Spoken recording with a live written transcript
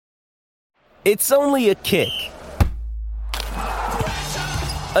It's only a kick,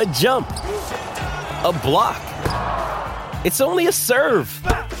 a jump, a block. It's only a serve.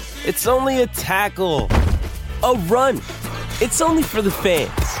 It's only a tackle, a run. It's only for the fans.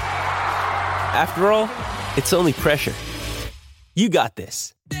 After all, it's only pressure. You got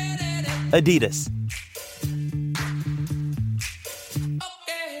this. Adidas.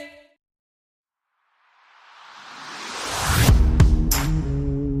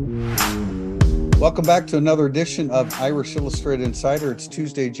 Welcome back to another edition of Irish Illustrated Insider. It's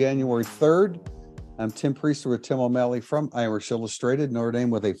Tuesday, January 3rd. I'm Tim Priester with Tim O'Malley from Irish Illustrated. Notre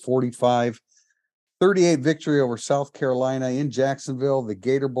Dame with a 45-38 victory over South Carolina in Jacksonville, the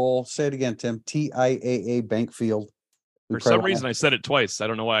Gator Bowl. Say it again, Tim. TIAA Bank Field. For some reason, I said it twice. I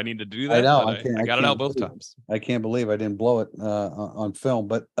don't know why I need to do that. I know. But I got it out both times. I can't believe I didn't blow it on film.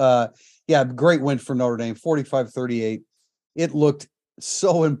 But yeah, great win for Notre Dame, 45-38. It looked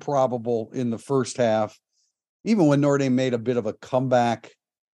so improbable in the first half. Even when Notre Dame made a bit of a comeback,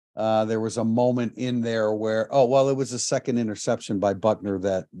 there was a moment in there where, it was a second interception by Buckner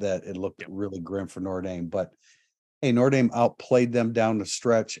that it looked really grim for Notre Dame. But hey, Notre Dame outplayed them down the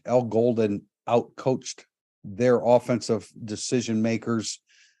stretch. Al Golden outcoached their offensive decision makers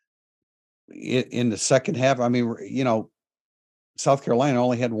in the second half. I mean, South Carolina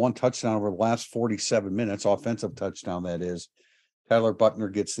only had one touchdown over the last 47 minutes, offensive touchdown, that is. Tyler Buckner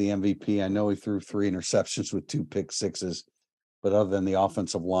gets the MVP. I know he threw 3 interceptions with 2 pick sixes, but other than the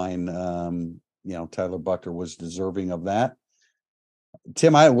offensive line, Tyler Buckner was deserving of that.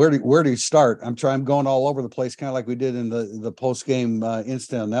 Tim, where do you start? I'm going all over the place, kind of like we did in the post game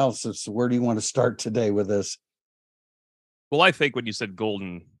instant analysis. Where do you want to start today with this? Well, I think when you said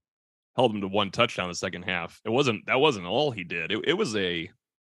Golden held him to one touchdown in the second half, that wasn't all he did. It was a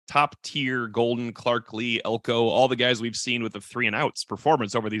top tier Golden, Clark Lee, Elko, all the guys we've seen with the 3 and outs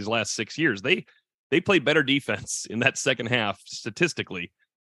performance over these last 6 years. They played better defense in that second half statistically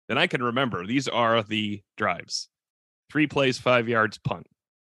than I can remember. These are the drives: 3 plays, 5 yards, punt;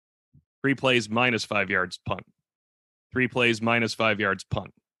 3 plays, minus 5 yards, punt; 3 plays, minus 5 yards,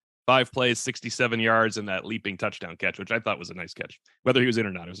 punt; 5 plays, 67 yards, and that leaping touchdown catch, which I thought was a nice catch. Whether he was in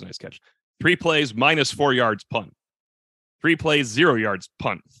or not, it was a nice catch. 3 plays, minus 4 yards, punt; 3 plays, 0 yards,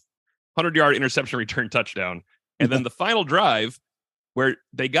 punt; 100-yard interception return touchdown. And then the final drive where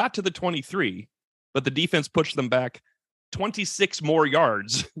they got to the 23, but the defense pushed them back 26 more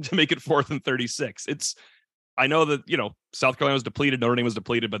yards to make it 4th and 36. I know that, South Carolina was depleted, Notre Dame was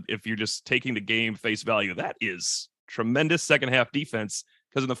depleted, but if you're just taking the game face value, that is tremendous second half defense.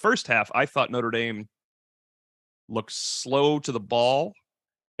 Because in the first half, I thought Notre Dame looked slow to the ball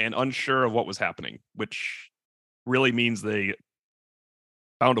and unsure of what was happening, which really means they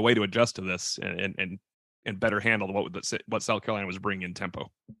found a way to adjust to this and better handle what South Carolina was bringing in tempo.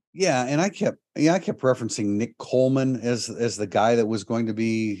 Yeah, and I kept referencing Nick Coleman as the guy that was going to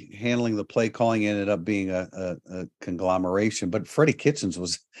be handling the play calling. Ended up being a conglomeration, but Freddie Kitchens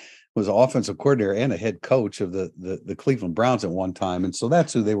was offensive coordinator and a head coach of the Cleveland Browns at one time, and so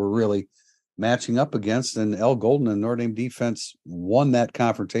that's who they were really matching up against. And Al Golden and Notre Dame defense won that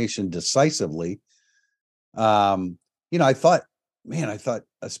confrontation decisively. I thought,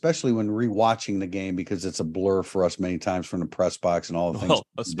 especially when rewatching the game, because it's a blur for us many times from the press box and all the things. Well,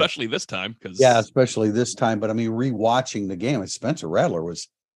 especially this time, especially this time. But I mean, rewatching the game, Spencer Rattler was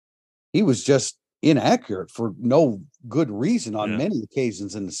just inaccurate for no good reason on many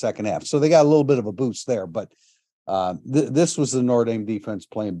occasions in the second half. So they got a little bit of a boost there. But this was the Notre Dame defense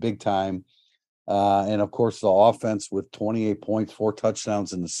playing big time. And of course, the offense with 28 points, 4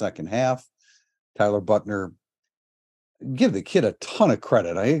 touchdowns in the second half. Tyler Buckner, give the kid a ton of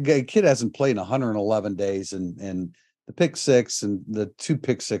credit. The kid hasn't played in 111 days, and the pick six and the 2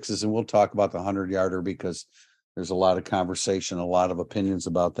 pick sixes, and we'll talk about the 100-yarder because there's a lot of conversation, a lot of opinions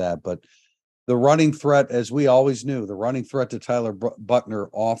about that. But the running threat, as we always knew, the running threat that Tyler Buckner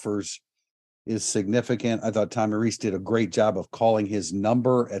offers is significant. I thought Tommy Rees did a great job of calling his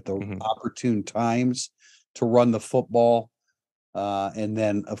number at the opportune times to run the football. And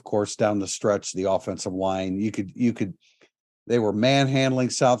then, of course, down the stretch, the offensive line, they were manhandling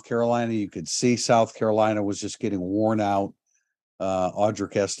South Carolina. You could see South Carolina was just getting worn out.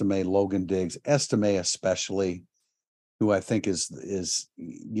 Audric Estime, Logan Diggs, Estime especially, who I think is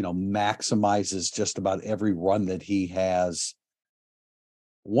maximizes just about every run that he has.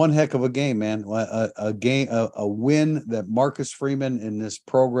 One heck of a game, man. A win that Marcus Freeman and this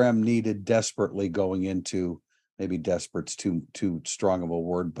program needed desperately going into. Maybe desperate's too strong of a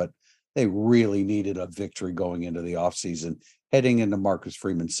word, but they really needed a victory going into the offseason, heading into Marcus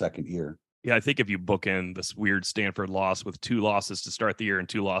Freeman's second year. Yeah, I think if you bookend this weird Stanford loss with 2 losses to start the year and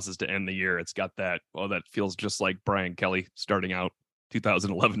 2 losses to end the year, it's got that, oh, that feels just like Brian Kelly starting out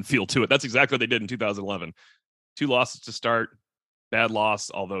 2011 feel to it. That's exactly what they did in 2011. 2 losses to start, bad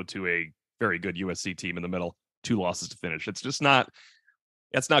loss, although to a very good USC team in the middle, 2 losses to finish. It's just not,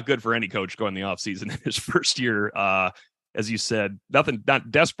 that's not good for any coach going the offseason in his first year. As you said,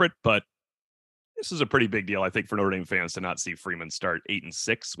 not desperate, but this is a pretty big deal, I think, for Notre Dame fans to not see Freeman start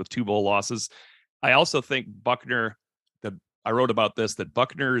 8-6 with 2 bowl losses. I also think Buchner, I wrote about this, that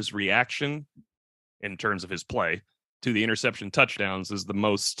Buchner's reaction in terms of his play to the interception touchdowns is the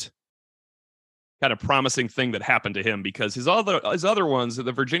most kind of promising thing that happened to him, because his other ones,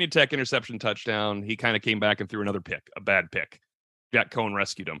 the Virginia Tech interception touchdown, he kind of came back and threw another pick, a bad pick. Jack Cohn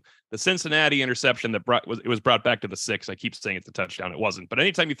rescued him. The Cincinnati interception that was brought back to the 6. I keep saying it's a touchdown. It wasn't. But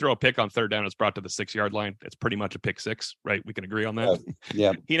anytime you throw a pick on third down, it's brought to the 6-yard line. It's pretty much a pick 6, right? We can agree on that.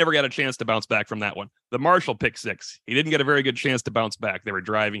 Yeah. He never got a chance to bounce back from that one. The Marshall pick 6, he didn't get a very good chance to bounce back. They were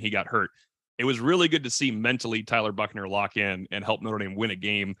driving. He got hurt. It was really good to see mentally Tyler Buchner lock in and help Notre Dame win a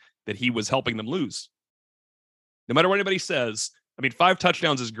game that he was helping them lose. No matter what anybody says, I mean, 5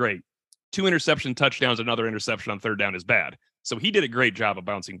 touchdowns is great. 2 interception touchdowns, another interception on third down is bad. So he did a great job of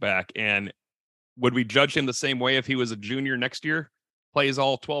bouncing back. And would we judge him the same way if he was a junior next year, plays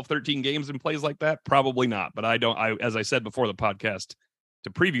all 12, 13 games and plays like that? Probably not. But as I said before the podcast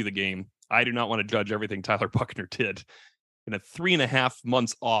to preview the game, I do not want to judge everything Tyler Buchner did. In a 3.5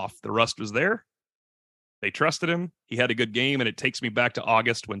 months off, the rust was there. They trusted him. He had a good game. And it takes me back to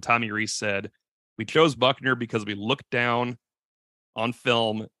August when Tommy Rees said, we chose Buchner because we looked down on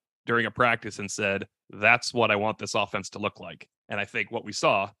film during a practice and said, that's what I want this offense to look like. And I think what we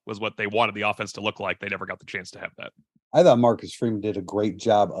saw was what they wanted the offense to look like. They never got the chance to have that. I thought Marcus Freeman did a great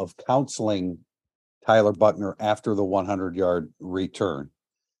job of counseling Tyler Buchner after the 100-yard return.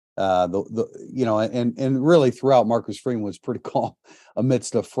 And really throughout, Marcus Freeman was pretty calm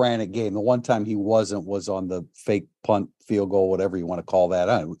amidst a frantic game. The one time he wasn't was on the fake punt, field goal, whatever you want to call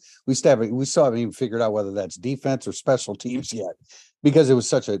that. We still haven't even figured out whether that's defense or special teams yet, because it was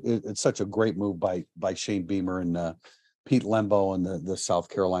such a great move by Shane Beamer and Pete Lembo and the South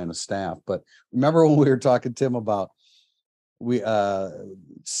Carolina staff. But remember when we were talking, Tim, about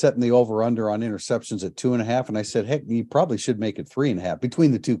setting the over under on interceptions at 2.5, and I said, heck, you probably should make it 3.5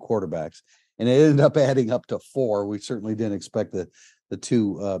 between the 2 quarterbacks, and it ended up adding up to 4. We certainly didn't expect the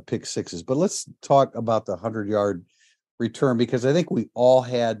 2 pick 6s. But let's talk about the 100-yard return, because I think we all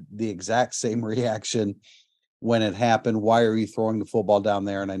had the exact same reaction when it happened. Why are you throwing the football down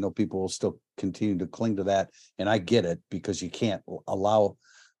there? And I know people will still continue to cling to that, and I get it, because you can't allow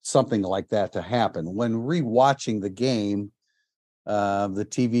something like that to happen. When rewatching the game, the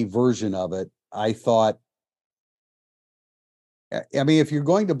TV version of it, I thought, I mean, if you're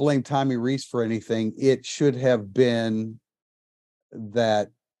going to blame Tommy Rees for anything, it should have been that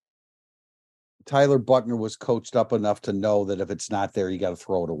Tyler Buchner was coached up enough to know that if it's not there, you got to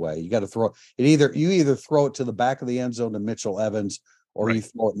throw it away. You got to throw it. You either throw it to the back of the end zone to Mitchell Evans, or right, you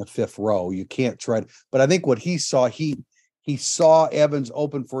throw it in the 5th row. You can't try. But I think what he saw, he saw Evans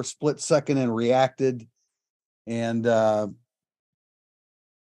open for a split second and reacted, and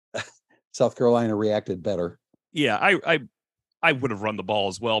South Carolina reacted better. Yeah, I would have run the ball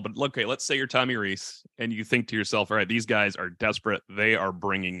as well. But okay, let's say you're Tommy Rees and you think to yourself, all right, these guys are desperate. They are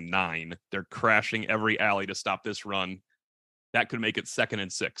bringing 9. They're crashing every alley to stop this run. That could make it 2nd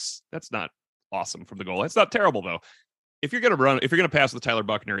and 6. That's not awesome from the goal. That's not terrible, though. If you're going to pass with Tyler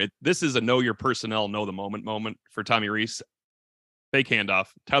Buchner, this is a know your personnel, know the moment for Tommy Rees. Fake handoff.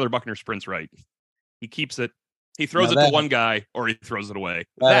 Tyler Buchner sprints right. He keeps it. He throws it to one guy, or he throws it away.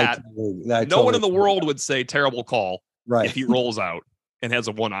 No one in the world would say terrible call, right, if he rolls out and has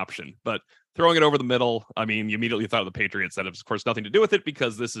a one option. But throwing it over the middle, I mean, you immediately thought of the Patriots. That has, of course, nothing to do with it,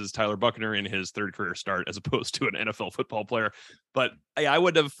 because this is Tyler Buchner in his 3rd career start as opposed to an NFL football player. But I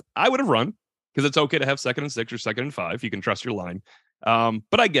would have run, because it's okay to have 2nd and 6 or 2nd and 5. You can trust your line.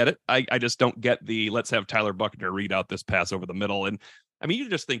 But I get it. I just don't get let's have Tyler Buchner read out this pass over the middle. And I mean, you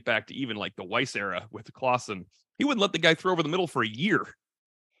just think back to even like the Weiss era with Clausen. He wouldn't let the guy throw over the middle for a year.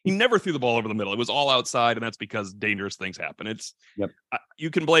 He never threw the ball over the middle. It was all outside, and that's because dangerous things happen.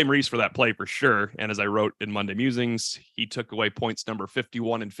 You can blame Rees for that play for sure. And as I wrote in Monday Musings, he took away points number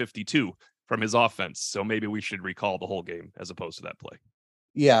 51 and 52 from his offense. So maybe we should recall the whole game as opposed to that play.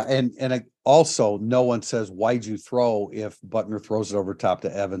 Yeah, and also no one says, why'd you throw, if Buchner throws it over top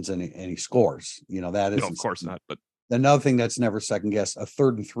to Evans and he scores. That is, no, of course not. But another thing that's never second guessed, a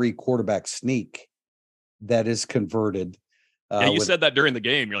 3rd and 3 quarterback sneak that is converted. Yeah, you said that during the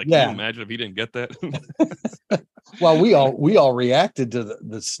game. You're like, can you imagine if he didn't get that? Well, we all reacted to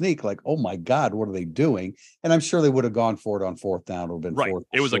the sneak like, oh my God, what are they doing? And I'm sure they would have gone for it on fourth down. It would have been right. Fourth.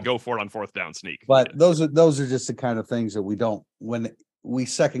 It was a go for it on fourth down sneak. But those are just the kind of things that we don't, when we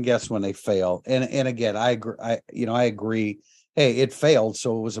second guess when they fail. And again, I agree. I agree. Hey, it failed,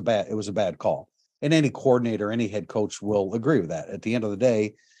 so it was a bad call. And any coordinator, any head coach will agree with that. At the end of the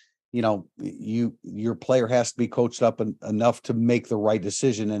day, your player has to be coached up enough to make the right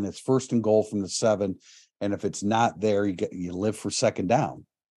decision, and it's first and goal from the 7. And if it's not there, you live for second down.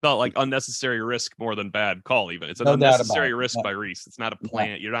 Felt like unnecessary risk more than bad call. Even it's an unnecessary risk by Reese. It's not a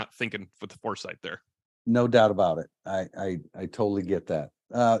plan. You're not thinking with the foresight there. No doubt about it. I totally get that.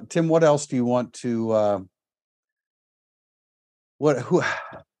 Tim, what else do you want to?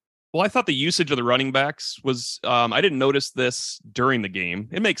 Well, I thought the usage of the running backs was, I didn't notice this during the game.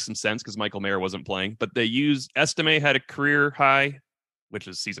 It makes some sense because Michael Mayer wasn't playing, but they used, Estime had a career high, which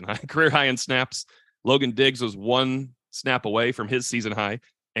is season high, career high in snaps. Logan Diggs was 1 snap away from his season high,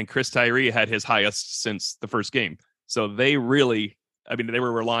 and Chris Tyree had his highest since the first game. So they really, they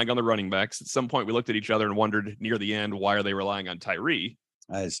were relying on the running backs. At some point, we looked at each other and wondered near the end, why are they relying on Tyree?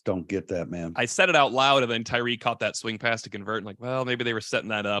 I just don't get that, man. I said it out loud, and then Tyree caught that swing pass to convert. And like, well, maybe they were setting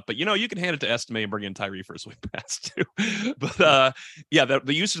that up. But, you can hand it to Estime and bring in Tyree for a swing pass, too. But,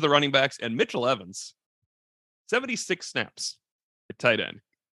 the use of the running backs and Mitchell Evans, 76 snaps at tight end.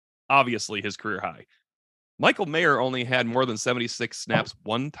 Obviously, his career high. Michael Mayer only had more than 76 snaps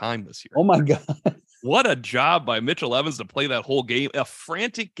one time this year. Oh, my God. What a job by Mitchell Evans to play that whole game. A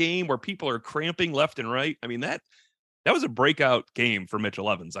frantic game where people are cramping left and right. That was a breakout game for Mitchell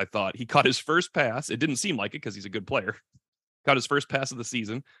Evans. I thought he caught his first pass. It didn't seem like it because he's a good player. Caught his first pass of the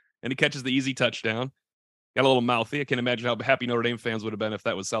season, and he catches the easy touchdown. Got a little mouthy. I can't imagine how happy Notre Dame fans would have been if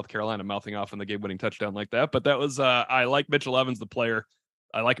that was South Carolina mouthing off in the game-winning touchdown like that. But that was, I like Mitchell Evans, the player.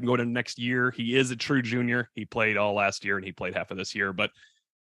 I like him going into next year. He is a true junior. He played all last year, and he played half of this year. But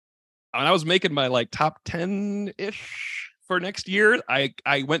when I was making my top 10-ish for next year, I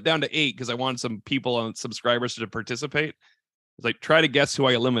went down to 8 because I wanted some people on subscribers to participate. It's like, try to guess who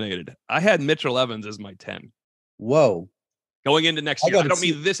I eliminated. I had Mitchell Evans as my 10. Whoa. Going into next year. I don't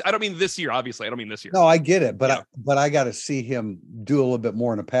mean this year, obviously. I don't mean this year. No, I get it, but I got to see him do a little bit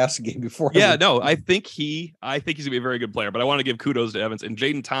more in a passing game before. I think he's gonna be a very good player, but I want to give kudos to Evans and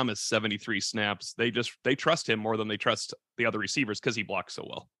Jaden Thomas, 73 snaps. They trust him more than they trust the other receivers because he blocks so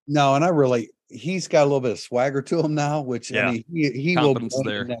well. No, and he's got a little bit of swagger to him now, which he will be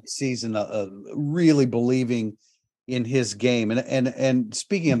there next season, really believing in his game. And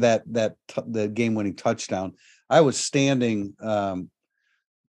speaking of the game-winning touchdown, I was standing on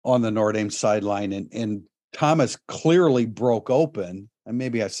the Notre Dame sideline, and Thomas clearly broke open. And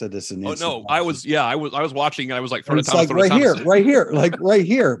maybe I said this in. Oh no, I was watching, and I was like, it's like right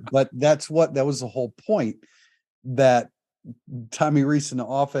here. But that was the whole point, that Tommy Rees and the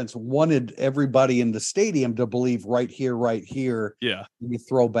offense wanted everybody in the stadium to believe right here. Yeah. You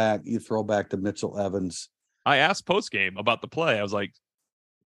throw back to Mitchell Evans. I asked post game about the play. I was like,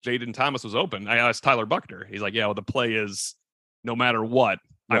 Jaden Thomas was open. I asked Tyler Buckner. He's like, yeah, well, the play is no matter what,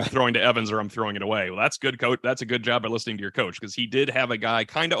 I'm throwing to Evans or I'm throwing it away. Well, that's good, coach. That's a good job by listening to your coach, because he did have a guy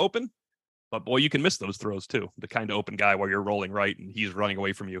kind of open, but boy, you can miss those throws too. The kind of open guy while you're rolling right and he's running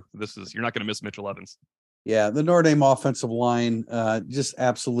away from you. You're not going to miss Mitchell Evans. Yeah, the Notre Dame offensive line, just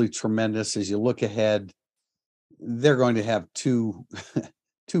absolutely tremendous. As you look ahead, they're going to have two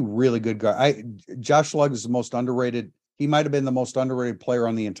really good guys. Josh Lugg is the most underrated. He might have been the most underrated player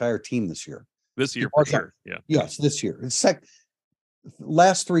on the entire team this year. This year, for sure. Yeah. Yes, this year. It's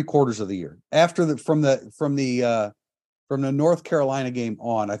last 3 quarters of the year. After from the North Carolina game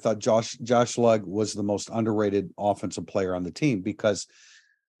on, I thought Josh Lugg was the most underrated offensive player on the team, because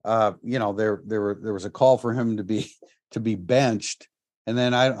there was a call for him to be benched, and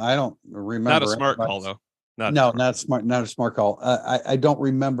then I don't remember. Not a smart call though. Not a smart call. I don't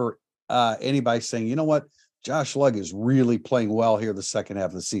remember anybody saying, you know what, Josh Lugg is really playing well here the second half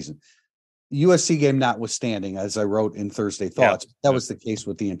of the season. USC game notwithstanding, as I wrote in Thursday Thoughts, that was the case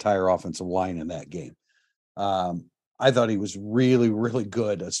with the entire offensive line in that game. I thought he was really, really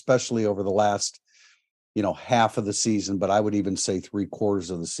good, especially over the last, half of the season, but I would even say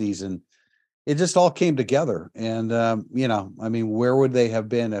 3/4 of the season. It just all came together. And, where would they have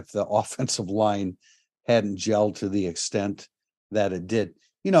been if the offensive line hadn't gelled to the extent that it did?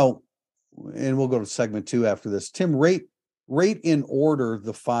 And we'll go to segment 2 after this. Tim, rate in order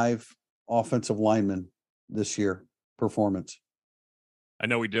the 5 offensive linemen this year performance. I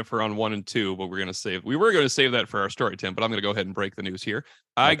know we differ on 1 and 2, but we were going to save that for our story, Tim, but I'm going to go ahead and break the news here.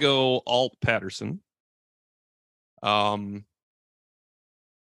 I go Alt Patterson.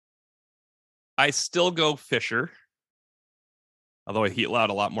 I still go Fisher, although he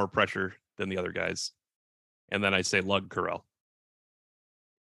allowed a lot more pressure than the other guys. And then I say Lug Corral.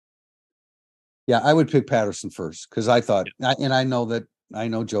 Yeah, I would pick Patterson first because I thought, and I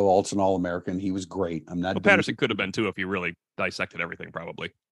know Joe Alt's an All-American. He was great. I'm not. Well, Patterson could have been too if you really dissected everything, probably.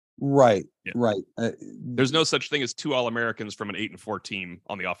 Right, Yeah. right. There's no such thing as 2 All-Americans from an 8-4 team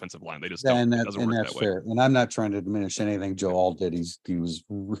on the offensive line. They just don't. It doesn't work that way. Fair. And I'm not trying to diminish anything Joe Alt did.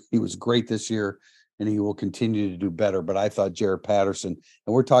 He was great this year, and he will continue to do better. But I thought Jaret Patterson,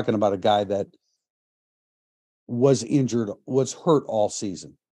 and we're talking about a guy that was hurt all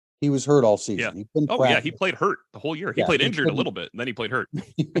season. He was hurt all season. Yeah. He played hurt the whole year. He played injured a little bit, and then he played hurt.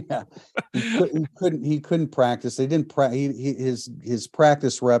 Yeah, he couldn't practice. They didn't his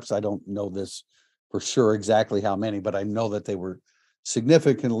practice reps. I don't know this for sure exactly how many, but I know that they were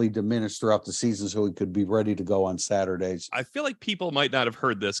significantly diminished throughout the season, so he could be ready to go on Saturdays. I feel like people might not have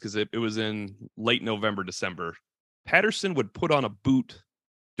heard this because it was in late November, December. Patterson would put on a boot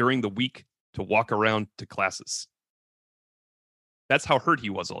during the week to walk around to classes. That's how hurt he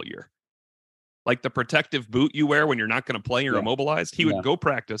was all year. Like the protective boot you wear when you're not going to play or immobilized, he would go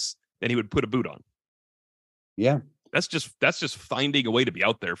practice and he would put a boot on. Yeah. That's just finding a way to be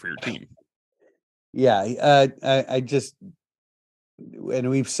out there for your team. Yeah. I just, and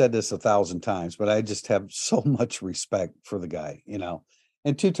we've said this 1,000 times, but I just have so much respect for the guy, and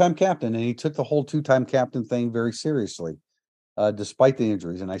 2-time captain. And he took the whole 2-time captain thing very seriously. Despite the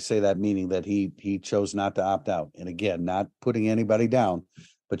injuries. And I say that meaning that he chose not to opt out. And again, not putting anybody down,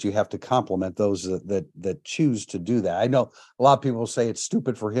 but you have to compliment those that choose to do that. I know a lot of people say it's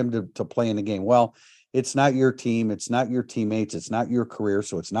stupid for him to play in the game. Well, it's not your team. It's not your teammates. It's not your career.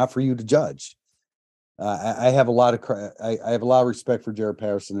 So it's not for you to judge. I have a lot of respect for Jaret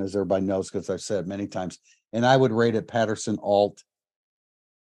Patterson, as everybody knows, because I've said it many times, and I would rate it Patterson, Alt,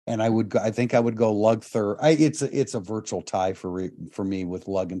 and I think I would go Lug third. It's a virtual tie for me with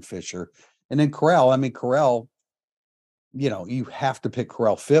Lug and Fisher. And then Corral. I mean, Corral, you have to pick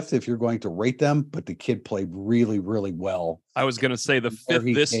Corral fifth if you're going to rate them, but the kid played really, really well. I was going to say the fifth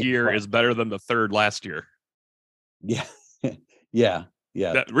this year is better than the third last year. Yeah. Yeah.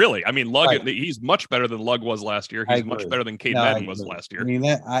 Really. I mean, Lug, he's much better than Lug was last year. He's much better than Cade Madden was last year. I mean,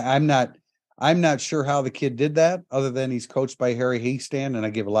 I'm not sure how the kid did that, other than he's coached by Harry Hiestand, and I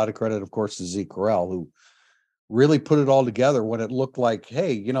give a lot of credit, of course, to Zeke Corral, who really put it all together when it looked like,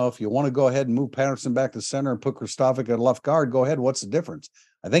 hey, if you want to go ahead and move Patterson back to center and put Kristofic at left guard, go ahead. What's the difference?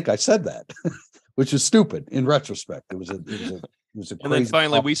 I think I said that, which is stupid in retrospect. It was a crazy. And then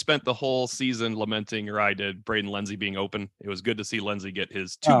finally, we spent the whole season lamenting, or I did, Braden Lenzy being open. It was good to see Lenzy get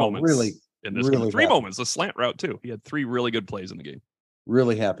his 2 moments. Really, in this game. 3 moments, a slant route too. He had 3 really good plays in the game.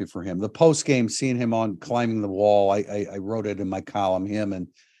 Really happy for him. The post game, seeing him on climbing the wall, I wrote it in my column. Him and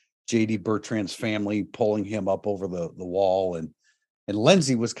JD Bertrand's family pulling him up over the wall, and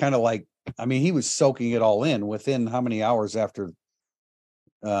Lenzy was kind of like, I mean, he was soaking it all in. Within how many hours after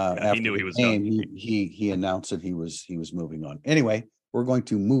he knew he was done. He announced that he was moving on. Anyway, we're going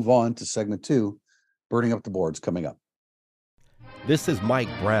to move on to segment 2, burning up the boards, coming up. This is Mike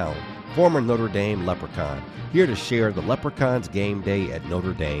Brown, former Notre Dame Leprechaun, here to share the Leprechauns Game Day at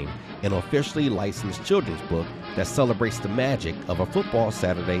Notre Dame, an officially licensed children's book that celebrates the magic of a football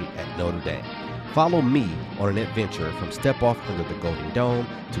Saturday at Notre Dame. Follow me on an adventure from Step Off Under the Golden Dome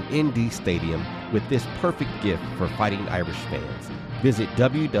to ND Stadium with this perfect gift for Fighting Irish fans. Visit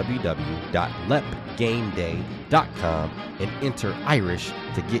www.lepgameday.com and enter Irish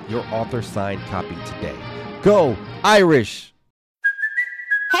to get your author-signed copy today. Go Irish!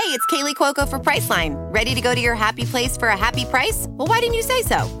 Hey, it's Kaylee Cuoco for Priceline. Ready to go to your happy place for a happy price? Well, why didn't you say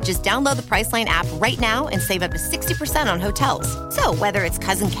so? Just download the Priceline app right now and save up to 60% on hotels. So whether it's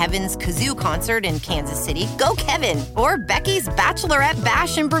Cousin Kevin's Kazoo Concert in Kansas City, go Kevin, or Becky's Bachelorette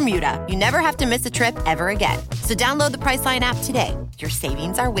Bash in Bermuda, you never have to miss a trip ever again. So download the Priceline app today. Your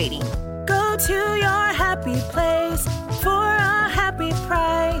savings are waiting. Go to your happy place for a happy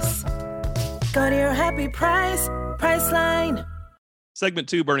price. Go to your happy price, Priceline. Segment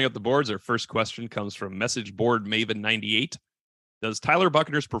 2, burning up the boards. Our first question comes from Message Board Maven 98. Does Tyler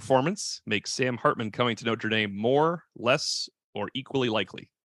Buchner's performance make Sam Hartman coming to Notre Dame more, less, or equally likely?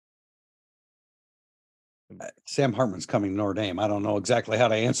 Sam Hartman's coming to Notre Dame. I don't know exactly how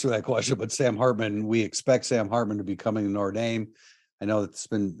to answer that question, but Sam Hartman, we expect Sam Hartman to be coming to Notre Dame. I know it's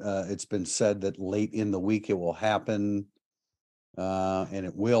been said that late in the week it will happen, and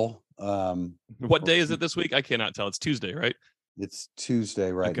it will. What day is it this week? I cannot tell. It's Tuesday, right? It's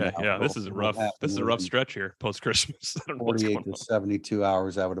Tuesday right now. Yeah, this is a rough stretch here post Christmas. 48 to 72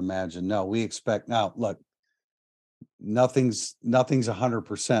 hours, I would imagine. No, we expect now. Look, nothing's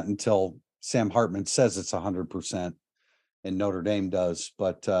 100% until Sam Hartman says it's 100%, and Notre Dame does,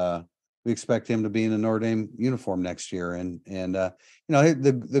 but we expect him to be in a Notre Dame uniform next year. And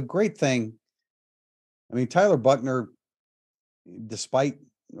the great thing, I mean, Tyler Buchner, despite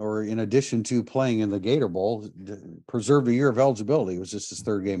or in addition to playing in the Gator Bowl, preserved a year of eligibility. It was just his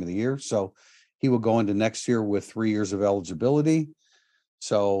third game of the year. So he will go into next year with 3 years of eligibility.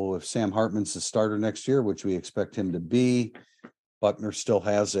 So if Sam Hartman's the starter next year, which we expect him to be, Buchner still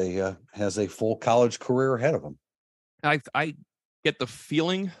has a full college career ahead of him. I get the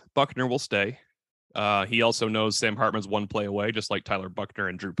feeling Buchner will stay. He also knows Sam Hartman's one play away, just like Tyler Buchner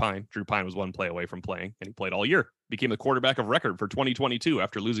and Drew Pine. Drew Pine was one play away from playing, and he played all year. Became the quarterback of record for 2022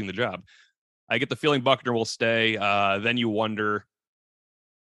 after losing the job. I get the feeling Buchner will stay. Then you wonder.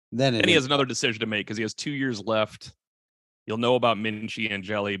 Then he has another decision to make because he has 2 years left. You'll know about Minchie and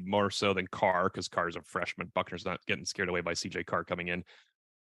Jelly more so than Carr because Carr's a freshman. Buckner's not getting scared away by CJ Carr coming in.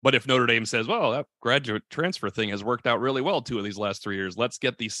 But if Notre Dame says, well, that graduate transfer thing has worked out really well 2 of these last 3 years, let's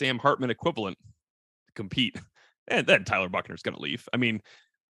get the Sam Hartman equivalent to compete. And then Tyler Buchner's going to leave. I mean,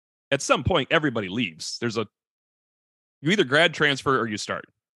 at some point, everybody leaves. You either grad transfer or you start,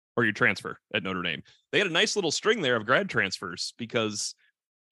 or you transfer at Notre Dame. They had a nice little string there of grad transfers because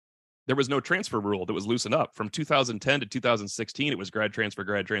there was no transfer rule that was loosened up. From 2010 to 2016, it was grad transfer,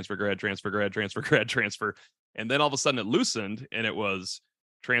 grad transfer, grad transfer, grad transfer, grad transfer. And then all of a sudden it loosened and it was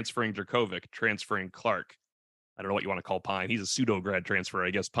transferring Dracovic, transferring Clark. I don't know what you want to call Pine. He's a pseudo grad transfer,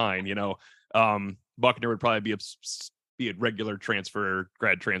 I guess. Pine, Buchner would probably be a regular transfer,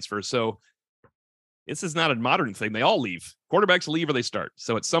 grad transfer. So this is not a modern thing. They all leave. Quarterbacks leave or they start.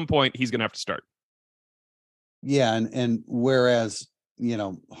 So at some point he's going to have to start. Yeah. And whereas,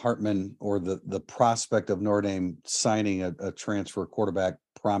 Hartman or the prospect of Notre Dame signing a transfer quarterback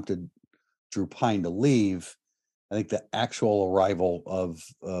prompted Drew Pine to leave, I think the actual arrival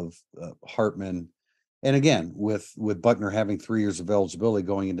of Hartman, and again, with Buchner having 3 years of eligibility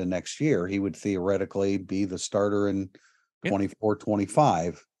going into next year, he would theoretically be the starter in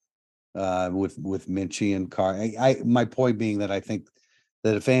 24-25 with Minchie and Carr. My point being that I think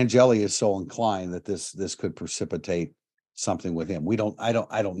that if Angeli is so inclined that this could precipitate something with him. I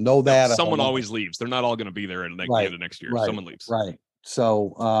don't know that. Someone always leaves. They're not all going to be there in the end of next year. Someone leaves. Right.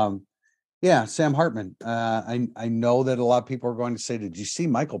 So, Sam Hartman. I know that a lot of people are going to say, did you see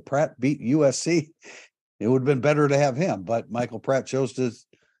Michael Pratt beat USC? It would have been better to have him, but Michael Pratt chose to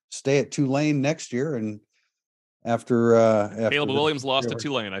stay at Tulane next year. And after Caleb Williams lost to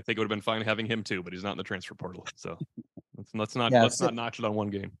Tulane, I think it would have been fine having him too, but he's not in the transfer portal. So let's not notch it on one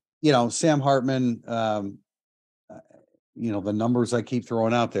game. Sam Hartman, the numbers I keep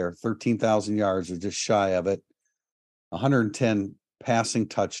throwing out there, 13,000 yards are just shy of it. 110 passing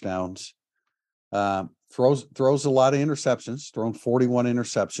touchdowns, throws a lot of interceptions, thrown 41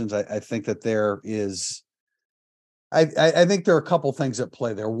 interceptions. I think that there is, I think there are a couple things at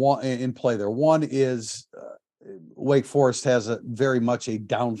play there. One is Wake Forest has very much a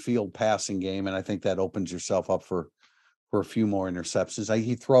downfield passing game. And I think that opens yourself up for a few more interceptions. I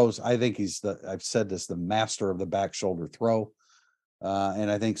think I've said this, the master of the back shoulder throw.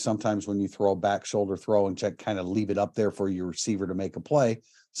 And I think sometimes when you throw a back shoulder throw and kind of leave it up there for your receiver to make a play,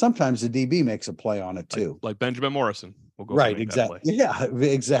 sometimes the DB makes a play on it too. Like Benjamin Morrison. We'll go right. Exactly. Yeah,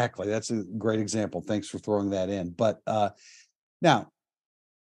 exactly. That's a great example. Thanks for throwing that in. But now,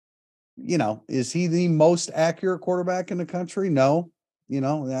 is he the most accurate quarterback in the country? No.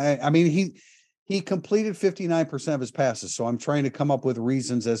 I mean, he completed 59% of his passes. So I'm trying to come up with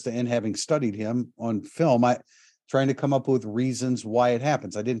reasons and having studied him on film, trying to come up with reasons why it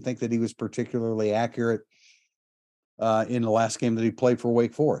happens. I didn't think that he was particularly accurate in the last game that he played for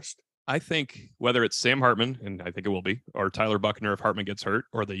Wake Forest. I think whether it's Sam Hartman, and I think it will be, or Tyler Buchner if Hartman gets hurt,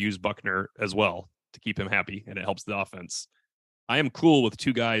 or they use Buchner as well to keep him happy and it helps the offense. I am cool with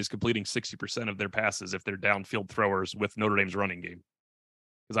 2 guys completing 60% of their passes if they're downfield throwers with Notre Dame's running game.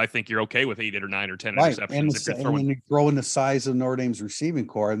 Because I think you're okay with 8 or 9 or 10 interceptions. And when you throw in the size of Notre Dame's receiving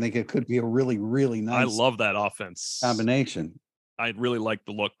core, I think it could be a really, really nice. I love that offense combination. I really like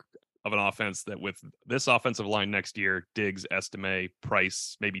the look of an offense that with this offensive line next year, Diggs, Estime,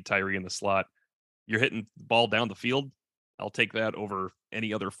 Price, maybe Tyree in the slot, you're hitting the ball down the field. I'll take that over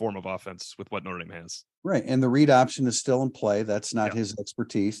any other form of offense with what Notre Dame has. Right. And the read option is still in play. That's not his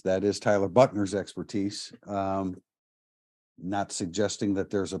expertise. That is Tyler Buchner's expertise. Not suggesting that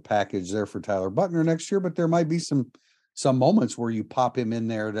there's a package there for Tyler Buchner next year, but there might be some moments where you pop him in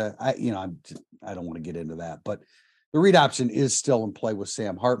there I don't want to get into that, but the read option is still in play with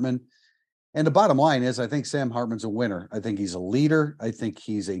Sam Hartman. And the bottom line is I think Sam Hartman's a winner. I think he's a leader. I think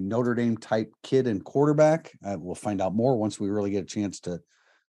he's a Notre Dame type kid and quarterback. We'll find out more once we really get a chance to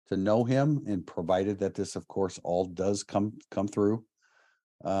to know him, and provided that this, of course, all does come through.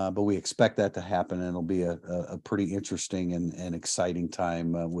 But we expect that to happen, and it'll be a pretty interesting and exciting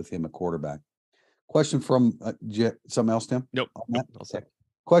time with him at quarterback. Question from something else, Tim? Nope. I'll say.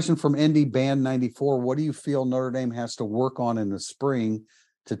 Question from Indy Band 94. What do you feel Notre Dame has to work on in the spring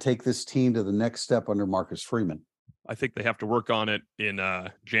to take this team to the next step under Marcus Freeman? I think they have to work on it in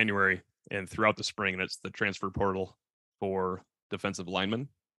January and throughout the spring. That's the transfer portal for defensive linemen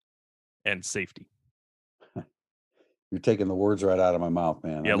and safety. You're taking the words right out of my mouth,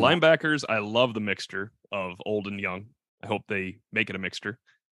 man. Yeah, linebackers, I love the mixture of old and young. I hope they make it a mixture.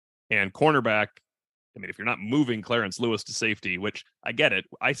 And cornerback, I mean, if you're not moving Clarence Lewis to safety, which I get it.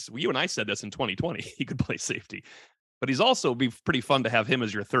 You and I said this in 2020, he could play safety. But he's also be pretty fun to have him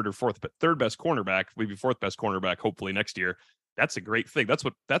as your third best cornerback, maybe fourth best cornerback, hopefully next year. That's a great thing. That's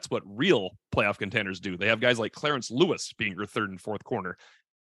what real playoff contenders do. They have guys like Clarence Lewis being your third and fourth corner.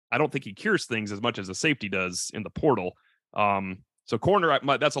 I don't think he cures things as much as the safety does in the portal. So corner,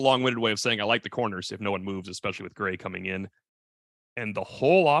 that's a long-winded way of saying I like the corners if no one moves, especially with Gray coming in. And the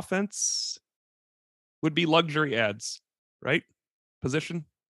whole offense would be luxury ads, right? Position.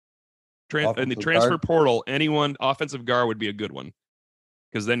 In the transfer portal, anyone offensive guard would be a good one,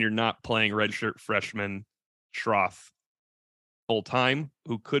 because then you're not playing redshirt freshman Schroth full time,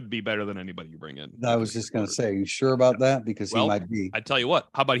 who could be better than anybody you bring in. I was just going to say, are you sure about that? Because he might be. I tell you what,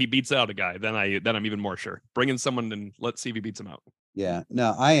 how about he beats out a guy? Then I'm even more sure. Bring in someone and let's see if he beats him out. Yeah.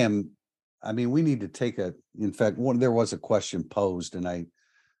 No, I mean, we need to take in fact, there was a question posed, and I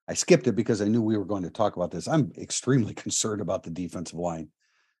skipped it because I knew we were going to talk about this. I'm extremely concerned about the defensive line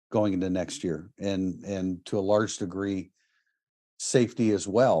going into next year, and to a large degree, safety as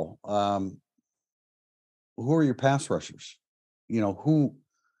well. Who are your pass rushers? Who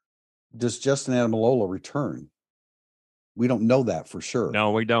does Justin Ademilola return? We don't know that for sure.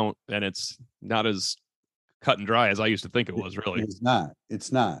 No, we don't. And it's not as cut and dry as I used to think it was, really.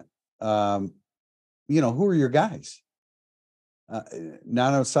 It's not. Who are your guys?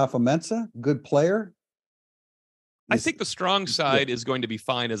 Nano Safa-Mensah, good player. I think the strong side is going to be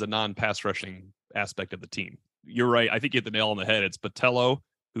fine as a non-pass rushing aspect of the team. You're right. I think you hit the nail on the head. It's Botello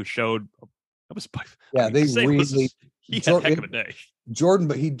who showed. He had a heck of a day. Jordan,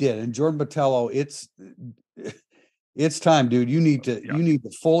 but he did. And Jordan Botello, it's time, dude. You need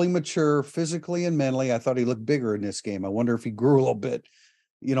to fully mature physically and mentally. I thought he looked bigger in this game. I wonder if he grew a little bit,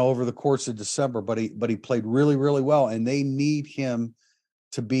 over the course of December, but he played really, really well. And they need him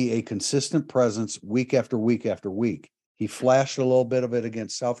to be a consistent presence week after week after week. He flashed a little bit of it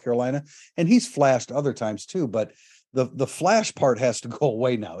against South Carolina, and he's flashed other times too, but the flash part has to go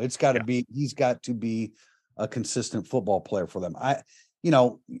away now. It's got to be, he's got to be a consistent football player for them.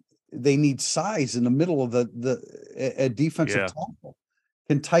 They need size in the middle of a defensive tackle.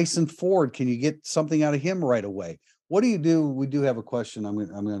 Can Tyson Ford, can you get something out of him right away? What do you do? We do have a question. I'm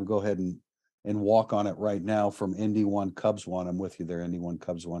going to go ahead and walk on it right now from Indy One Cubs One. I'm with you there, Indy One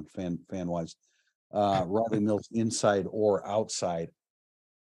Cubs One fan wise. Riley Mills, inside or outside?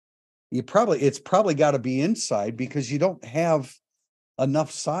 It's probably got to be inside, because you don't have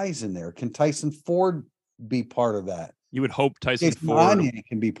enough size in there. Can Tyson Ford be part of that? You would hope Tyson Ford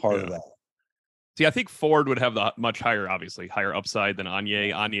can be part of that. See, I think Ford would have the much higher upside than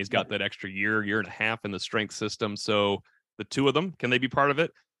Anye. Anye's got that extra year and a half in the strength system. So the two of them, can they be part of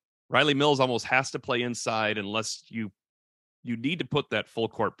it? Riley Mills almost has to play inside unless you need to put that full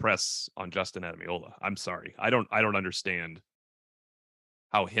court press on Justin Ademilola. I'm sorry. I don't understand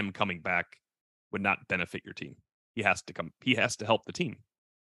how him coming back would not benefit your team. He has to help the team.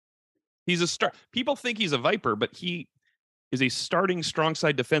 He's a star. People think he's a Viper, but he is a starting strong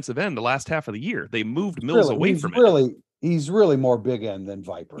side defensive end the last half of the year. They moved Mills away from it. He's really more big end than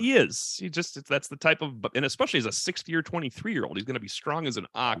Viper. He is. That's the type of, and especially as a 6th-year, 23-year-old, he's going to be strong as an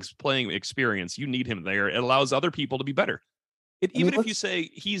ox, playing experience. You need him there. It allows other people to be better. Even if you say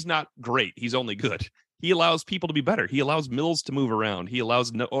he's not great, he's only good. He allows people to be better. He allows Mills to move around. He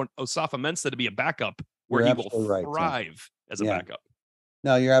allows Osafa-Mensah to be a backup where he will thrive as a backup.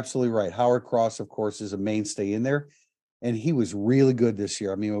 No, you're absolutely right. Howard Cross, of course, is a mainstay in there, and he was really good this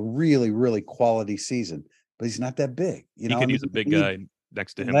year. I mean, a really, really quality season, but he's not that big. He could use a big guy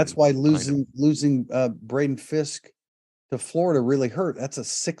next to him. That's why losing Braden Fisk to Florida really hurt. That's a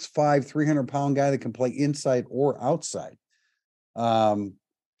 6'5", 300-pound guy that can play inside or outside.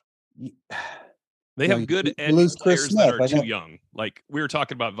 They have good edge players that are too young. Like we were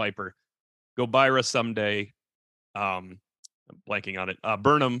talking about Viper, Gobira someday. I'm blanking on it.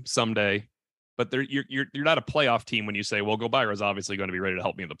 Burnham someday, but you're not a playoff team when you say, well, Gobira is obviously going to be ready to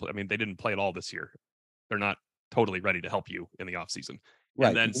help me in the play. I mean, they didn't play at all this year. They're not totally ready to help you in the offseason. Right.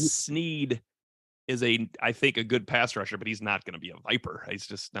 And then Snead is I think a good pass rusher, but he's not going to be a Viper. He's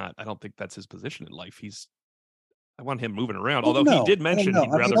just not. I don't think that's his position in life. I want him moving around. Although he did mention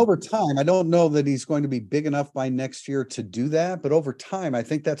he'd rather. Over time, I don't know that he's going to be big enough by next year to do that. But over time, I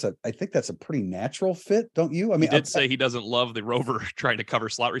think that's a pretty natural fit, don't you? I mean, he did say he doesn't love the Rover trying to cover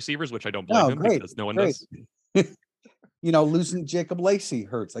slot receivers, which I don't blame him because no one does. Losing Jacob Lacey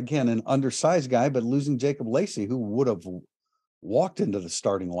hurts. Again, an undersized guy, but losing Jacob Lacey, who would have walked into the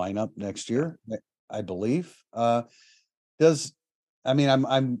starting lineup next year, I believe. I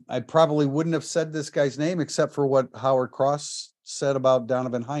probably wouldn't have said this guy's name except for what Howard Cross said about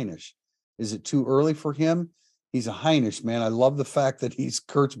Donovan Heinisch. Is it too early for him? He's a Heinisch, man. I love the fact that he's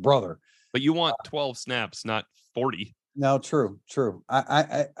Kurt's brother. But you want 12 snaps, not 40. No, true.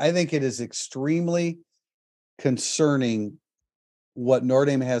 I think it is extremely concerning what Notre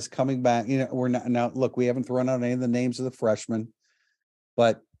Dame has coming back. We're not now. Look, we haven't thrown out any of the names of the freshmen,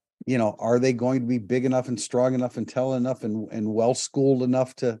 but are they going to be big enough and strong enough and talented enough and well schooled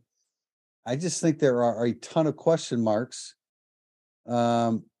enough to? I just think there are a ton of question marks,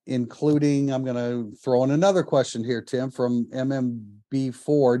 including I'm going to throw in another question here, Tim, from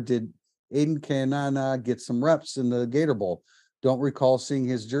MMB4. Did Aiden Kanana get some reps in the Gator Bowl? Don't recall seeing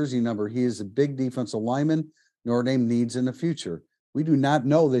his jersey number. He is a big defensive lineman Notre Dame needs in the future. We do not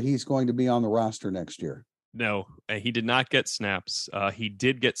know that he's going to be on the roster next year. No, he did not get snaps. He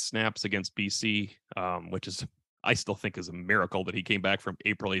did get snaps against BC, which is, I still think, is a miracle that he came back from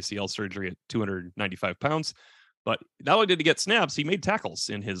April ACL surgery at 295 pounds. But not only did he get snaps, he made tackles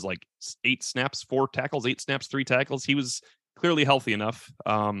in his 8 snaps, 4 tackles, 8 snaps, 3 tackles. He was clearly healthy enough.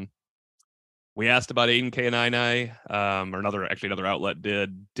 We asked about Aiden Kanana, or another outlet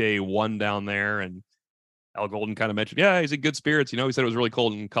did day 1 down there, and Al Golden kind of mentioned, he's in good spirits. He said it was really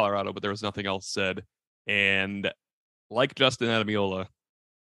cold in Colorado, but there was nothing else said. And like Justin Adamiola,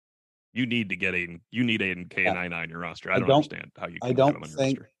 you need Aiden Kanana on your roster. I don't understand how you can have him on your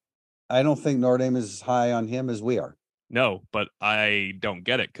roster. I don't think Notre Dame is as high on him as we are. No, but I don't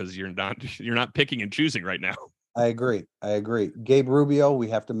get it because you're not picking and choosing right now. I agree. Gabe Rubio, we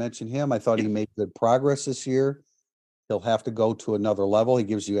have to mention him. I thought he made good progress this year. He'll have to go to another level. He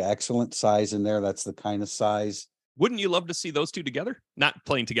gives you excellent size in there. That's the kind of size. Wouldn't you love to see those two together? Not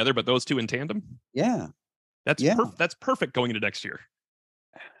playing together, but those two in tandem? Yeah. That's perfect going into next year.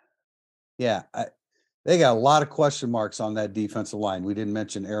 Yeah. They got a lot of question marks on that defensive line. We didn't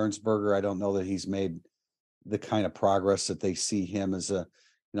mention Ahrensberger. I don't know that he's made the kind of progress that they see him as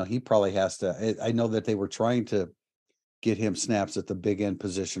he probably has to. I know that they were trying to get him snaps at the big end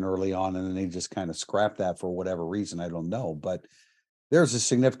position early on, and then they just kind of scrapped that for whatever reason. I don't know, but there's a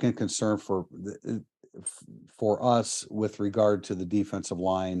significant concern for us with regard to the defensive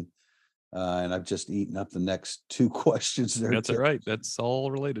line. And I've just eaten up the next 2 questions there. That's all right. That's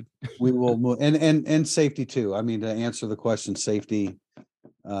all related. We will move and safety too. I mean, to answer the question, safety,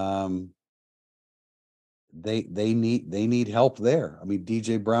 they need help there. I mean,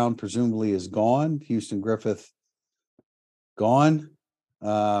 DJ Brown presumably is gone. Houston Griffith gone.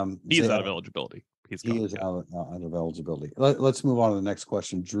 He's out of eligibility. He is out of eligibility. Let's move on to the next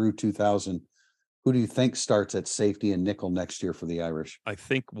question. Drew 2000. Who do you think starts at safety and nickel next year for the Irish? I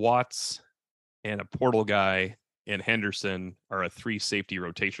think Watts and a portal guy and Henderson are a 3 safety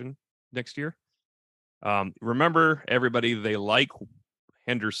rotation next year. Remember, everybody, they like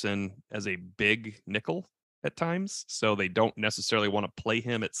Henderson as a big nickel at times, so they don't necessarily want to play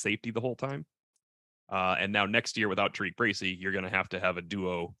him at safety the whole time. And now next year, without Tariq Bracy, you're going to have a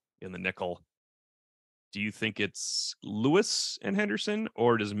duo in the nickel. Do you think it's Lewis and Henderson,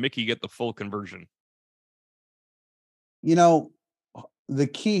 or does Mickey get the full conversion? The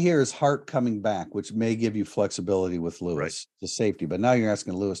key here is Hart coming back, which may give you flexibility with Lewis to safety. But now you're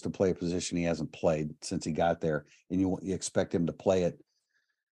asking Lewis to play a position he hasn't played since he got there, and you expect him to play it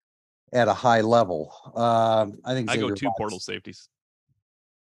at a high level. I think I go 2 portal safeties.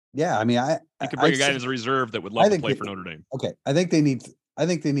 Yeah, I mean, you could bring a guy as a reserve that would love to play for Notre Dame. Okay, I think they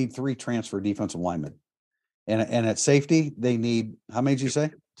need 3 transfer defensive linemen. And at safety, they need, how many did you say?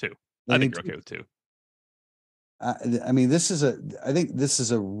 2. I think you're okay with 2. I mean, I think this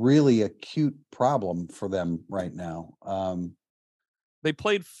is a really acute problem for them right now. They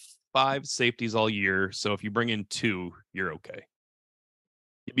played 5 safeties all year, so if you bring in 2, you're okay.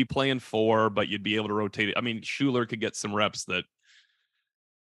 You'd be playing 4, but you'd be able to rotate it. I mean, Schuler could get some reps that.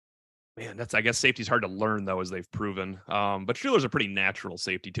 Man, I guess safety's hard to learn, though, as they've proven. But Schuler's a pretty natural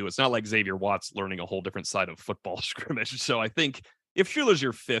safety, too. It's not like Xavier Watts learning a whole different side of football scrimmage. So I think if Schuler's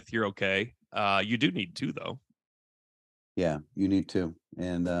your 5th, you're okay. You do need 2, though. Yeah, you need 2.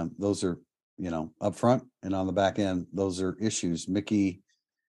 And those are, up front and on the back end, those are issues.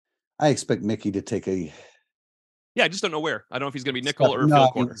 I expect Mickey to take a. Yeah, I just don't know where. I don't know if he's going to be nickel or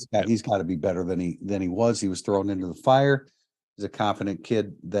field corner. He's got to be better than he was. He was thrown into the fire. He's a confident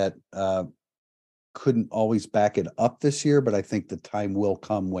kid that couldn't always back it up this year, but I think the time will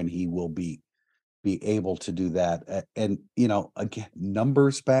come when he will be able to do that. And again,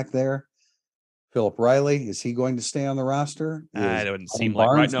 numbers back there. Philip Riley, is he going to stay on the roster? It wouldn't seem like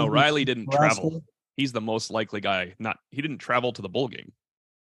right. No, Riley didn't travel. He's the most likely guy. He didn't travel to the bowl game.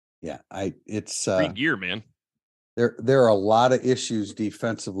 Yeah, it's free gear, man. There are a lot of issues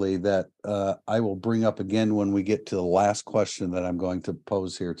defensively that I will bring up again when we get to the last question that I'm going to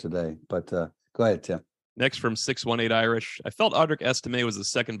pose here today. But go ahead, Tim. Next from 618 Irish. I felt Audric Estime was the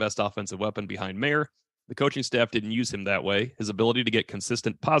second best offensive weapon behind Mayer. The coaching staff didn't use him that way. His ability to get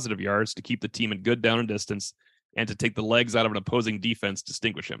consistent positive yards to keep the team in good down and distance and to take the legs out of an opposing defense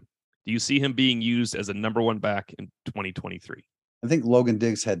distinguish him. Do you see him being used as a number one back in 2023? I think Logan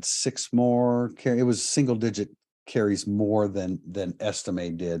Diggs had 6 more carries. It was single digit carries more than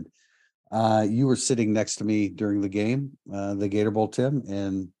Estime did. You were sitting next to me during the game, the Gator Bowl, Tim,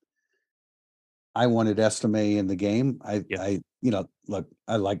 and I wanted Estime in the game. Look,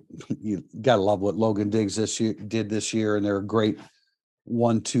 I like, you gotta love what Logan Diggs did this year, and they're a great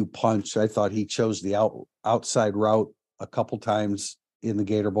 1-2 punch. I thought he chose the outside route a couple times in the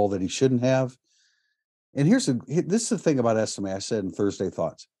Gator Bowl that he shouldn't have. And this is the thing about Estime. I said in Thursday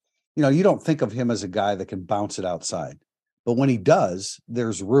Thoughts, you don't think of him as a guy that can bounce it outside, but when he does,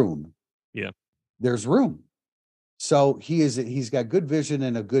 there's room. Yeah, there's room. So he's got good vision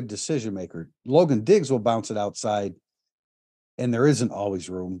and a good decision maker. Logan Diggs will bounce it outside, and there isn't always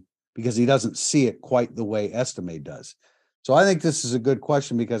room because he doesn't see it quite the way Estime does. So I think this is a good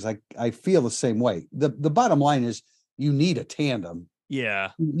question because I feel the same way. The bottom line is you need a tandem.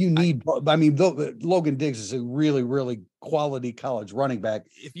 Yeah. You need, Logan Diggs is a really, really quality college running back.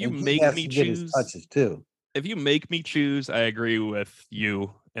 If you make me choose touches too. If you make me choose, I agree with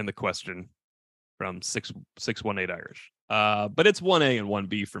you and the question from 618 Irish. But it's 1A and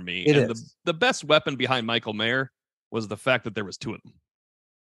 1B for me. The best weapon behind Michael Mayer was the fact that there was 2 of them.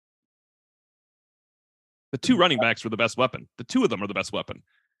 The 2 running backs were the best weapon. The 2 of them are the best weapon.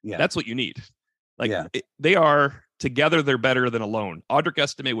 Yeah. That's what you need. They are together. They're better than alone. Audric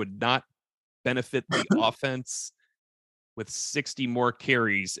Estime would not benefit the offense with 60 more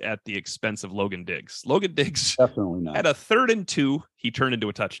carries at the expense of Logan Diggs. Logan Diggs definitely not. At a 3rd and 2, he turned into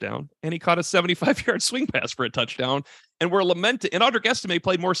a touchdown, and he caught a 75-yard swing pass for a touchdown. And we're lamenting. And Audric Estime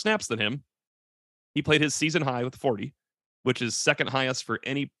played more snaps than him. He played his season high with 40, which is second highest for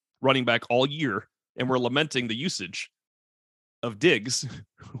any running back all year. And we're lamenting the usage of Diggs,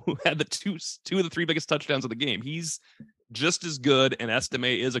 who had the two of the 3 biggest touchdowns of the game. He's just as good, and Estime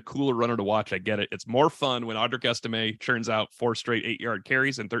is a cooler runner to watch. I get it. It's more fun when Audric Estime churns out 4 straight 8-yard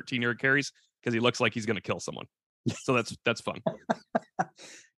carries and 13-yard carries because he looks like he's going to kill someone. So that's fun.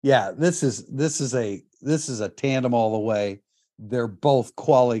 Yeah, this is a tandem all the way. They're both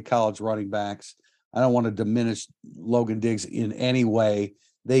quality college running backs. I don't want to diminish Logan Diggs in any way.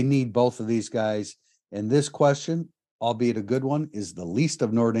 They need both of these guys. And this question, albeit a good one, is the least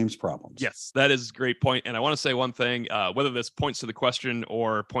of Notre Dame's problems. Yes, that is a great point. And I want to say one thing, whether this points to the question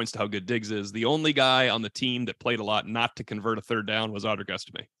or points to how good Diggs is, the only guy on the team that played a lot not to convert a 3rd down was Audric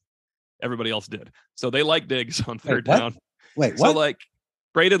Estime. Everybody else did. So they like Diggs on 3rd down. Wait, what? So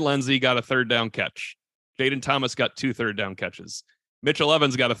Braden Lenzy got a 3rd down catch. Jaden Thomas got 2 3rd down catches. Mitchell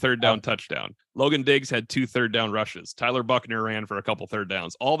Evans got a 3rd down touchdown. Logan Diggs had 2 3rd down rushes. Tyler Buckner ran for a couple 3rd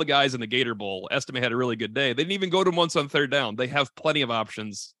downs. All the guys in the Gator Bowl, Estime had a really good day. They didn't even go to him once on 3rd down. They have plenty of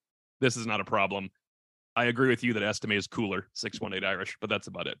options. This is not a problem. I agree with you that Estime is cooler, 618 Irish, but that's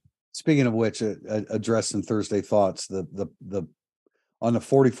about it. Speaking of which, addressed in Thursday Thoughts, the on the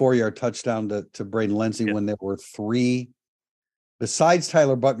 44-yard touchdown to Braden Lenzy, when there were 3, besides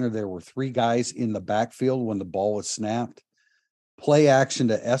Tyler Buckner, there were 3 guys in the backfield when the ball was snapped. Play action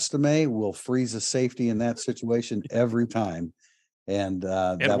to Estime will freeze a safety in that situation every time. And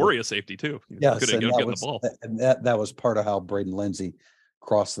worry a safety too. Yes, that was part of how Braden Lenzy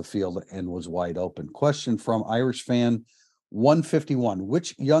crossed the field and was wide open. Question from Irish fan 151.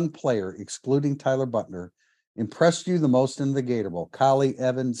 Which young player, excluding Tyler Buckner, impressed you the most in the Gator Bowl? Collie,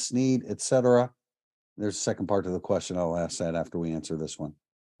 Evans, Sneed, etc. There's a second part to the question. I'll ask that after we answer this one.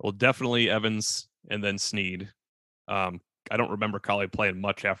 Well, definitely Evans and then Sneed. I don't remember Collie playing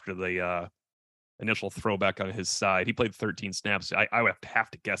much after the initial throwback on his side. He played 13 snaps. I would have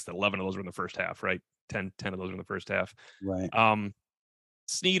to guess that 11 of those were in the first half, right? 10 of those were in the first half. Right.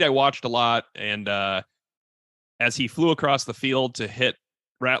 Sneed I watched a lot, and as he flew across the field to hit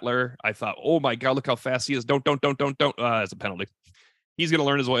Rattler, I thought, oh my God, look how fast he is. Don't. It's a penalty. He's going to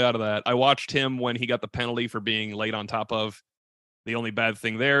learn his way out of that. I watched him when he got the penalty for being late on top of. The only bad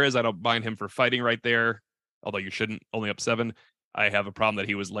thing there is I don't mind him for fighting right there, although you shouldn't, only up 7. I have a problem that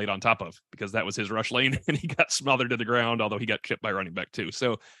he was late on top of because that was his rush lane and he got smothered to the ground, although he got chipped by running back too.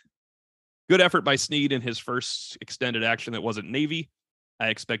 So good effort by Snead in his first extended action that wasn't Navy. I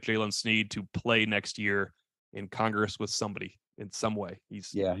expect Jalen Snead to play next year in Congress with somebody in some way.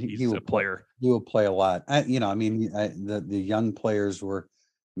 He's a player. He will play a lot. The young players were.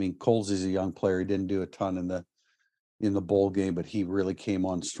 Coles is a young player. He didn't do a ton in the bowl game, but he really came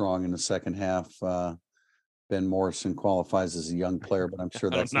on strong in the second half. Ben Morrison qualifies as a young player, but I'm sure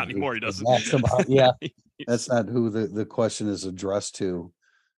that's not anymore. He doesn't. That's about, yeah, that's not who the question is addressed to.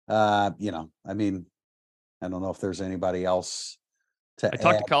 I don't know if there's anybody else to I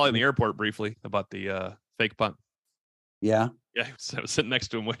talked to Collie in the airport briefly about the fake punt. Yeah. Yeah. I was sitting next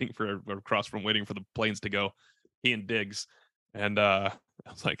to him waiting for the planes to go, he and Diggs. And I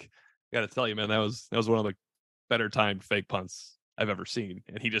was like, I got to tell you, man, that was one of the better timed fake punts I've ever seen.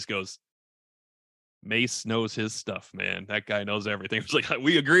 And he just goes, Mace knows his stuff, man. That guy knows everything. It's like,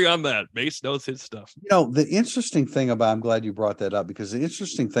 we agree on that. Mace knows his stuff. The interesting thing I'm glad you brought that up, because the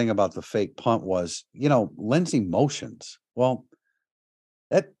interesting thing about the fake punt was, Lindsey motions. Well,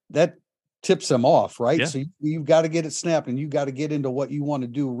 that tips him off, right? Yeah. So you've got to get it snapped and you got to get into what you want to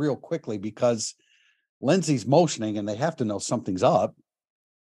do real quickly because Lindsey's motioning and they have to know something's up.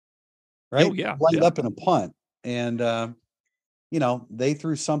 Right? Oh, yeah. Lined up in a punt. And, they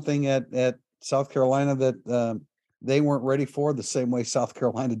threw something at South Carolina that they weren't ready for, the same way South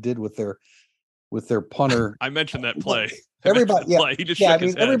Carolina did with their punter. I mentioned that play. Everybody, yeah, play. He just shook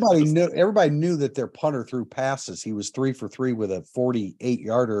his head. Everybody knew that their punter threw passes. He was 3 for 3 with a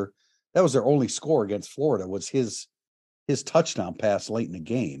 48-yarder. That was their only score against Florida. Was his touchdown pass late in the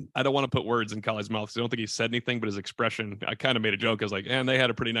game. I don't want to put words in Collie's mouth because I don't think he said anything, but his expression, I kind of made a joke. I was like, and they had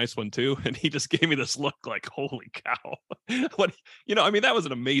a pretty nice one too. And he just gave me this look like, holy cow. That was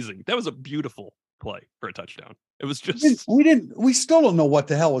that was a beautiful play for a touchdown. It was just, we still don't know what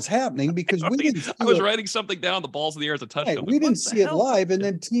the hell was happening because I was writing something down. The ball's in the air as a touchdown. Hey, we didn't see it live and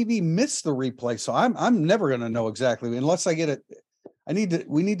then TV missed the replay. So I'm never going to know exactly unless I get it.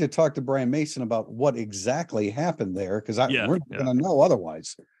 We need to talk to Brian Mason about what exactly happened there because we're not going to know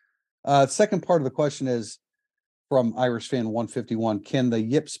otherwise. Second part of the question is from Irish Fan 151. Can the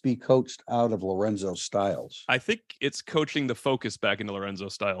Yips be coached out of Lorenzo Styles? I think it's coaching the focus back into Lorenzo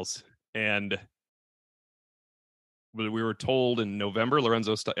Styles. And we were told in November,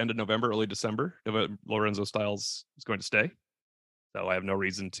 end of November, early December, Lorenzo Styles is going to stay. So I have no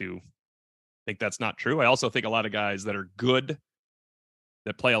reason to think that's not true. I also think a lot of guys that are good,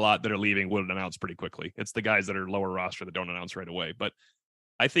 that play a lot, that are leaving would announce pretty quickly. It's the guys that are lower roster that don't announce right away. But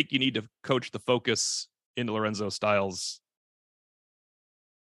I think you need to coach the focus into Lorenzo Styles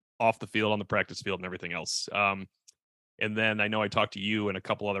off the field, on the practice field, and everything else. And then I know I talked to you and a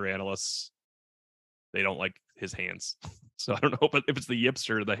couple other analysts. They don't like his hands. So I don't know if it's the yips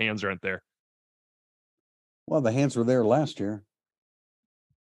or the hands aren't there. Well, the hands were there last year,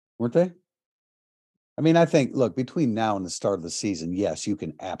 weren't they? I think, look, between now and the start of the season, yes, you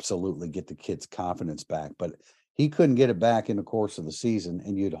can absolutely get the kid's confidence back, but he couldn't get it back in the course of the season.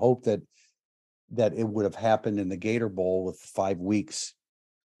 And you'd hope that it would have happened in the Gator Bowl with 5 weeks.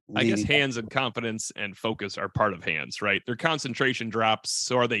 I guess hands and confidence and focus are part of hands, right? Their concentration drops.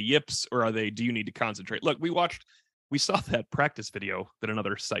 So are they yips or do you need to concentrate? Look, we saw that practice video that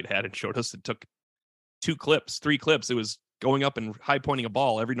another site had and showed us. It took 3 clips. It was going up and high pointing a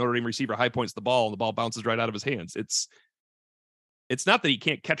ball. Every Notre Dame receiver high points the ball and the ball bounces right out of his hands. It's not that he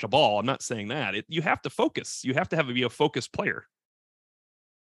can't catch a ball. I'm not saying that. You have to focus. You have to be a focused player.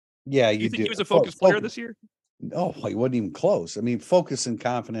 Yeah, you think he was a focused player this year? No, he wasn't even close. Focus and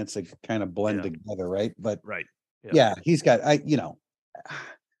confidence, they kind of blend together, right? But right. Yeah, he's got he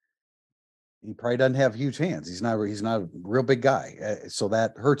probably doesn't have huge hands. He's not a real big guy. So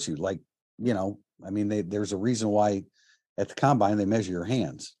that hurts you. There's a reason why at the combine they measure your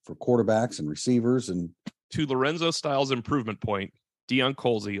hands for quarterbacks and receivers. And to Lorenzo Styles' improvement point, Deion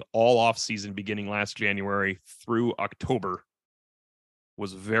Colzie all offseason beginning last January through October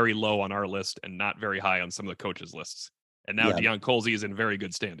was very low on our list and not very high on some of the coaches' lists. And now Deion Colzie is in very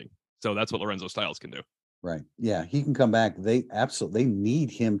good standing. So that's what Lorenzo Styles can do. Right. Yeah, he can come back. They need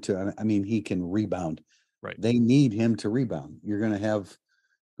him to. He can rebound. Right. They need him to rebound. You're going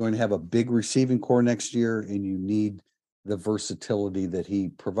to have a big receiving core next year, and you need the versatility that he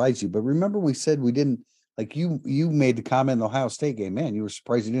provides you. But remember, we said we didn't like you. You made the comment in the Ohio State game, man. You were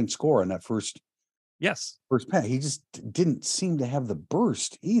surprised he didn't score in that first Yes. First pass. He just didn't seem to have the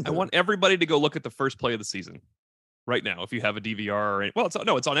burst either. I want everybody to go look at the first play of the season right now. If you have a DVR,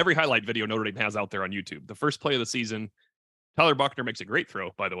 it's on every highlight video Notre Dame has out there on YouTube. The first play of the season, Tyler Buchner makes a great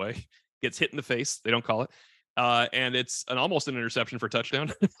throw, by the way, gets hit in the face. They don't call it. And it's almost an interception for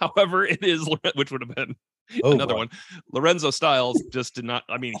touchdown. However, it is, which would have been another one. Lorenzo Styles just did not.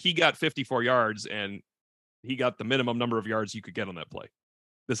 I mean, he got 54 yards and he got the minimum number of yards you could get on that play.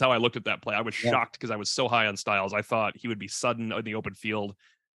 This is how I looked at that play. I was shocked because I was so high on Styles. I thought he would be sudden in the open field.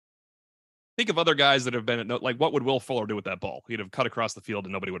 Think of other guys that have been like, what would Will Fuller do with that ball? He'd have cut across the field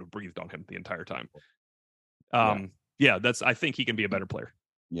and nobody would have breathed on him the entire time. I think he can be a better player.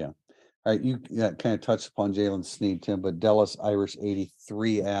 Yeah. All right. You kind of touched upon Jalen Snead, Tim, but Dallas Irish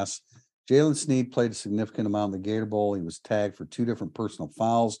 83 asks, Jalen Snead played a significant amount in the Gator Bowl. He was tagged for 2 different personal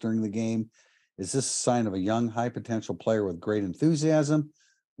fouls during the game. Is this a sign of a young, high potential player with great enthusiasm?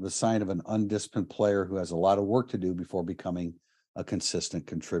 The sign of an undisciplined player who has a lot of work to do before becoming a consistent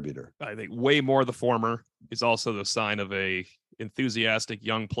contributor? I think way more the former is also the sign of a enthusiastic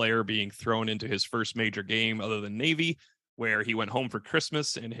young player being thrown into his first major game other than Navy, where he went home for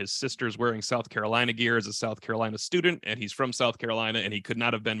Christmas and his sister's wearing South Carolina gear as a South Carolina student, and he's from South Carolina, and he could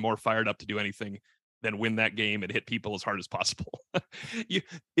not have been more fired up to do anything than win that game and hit people as hard as possible.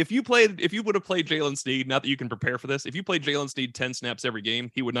 If you would have played Jalen Snead, not that you can prepare for this, if you played Jalen Snead 10 snaps every game,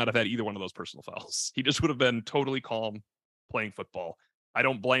 he would not have had either one of those personal fouls. He just would have been totally calm playing football. I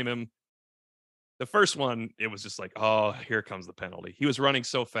don't blame him. The first one, it was just like, oh, here comes the penalty. He was running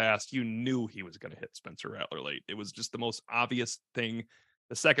so fast, you knew he was going to hit Spencer Rattler late. It was just the most obvious thing.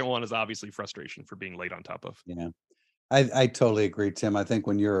 The second one is obviously frustration for being late on top of. Yeah. I totally agree, Tim. I think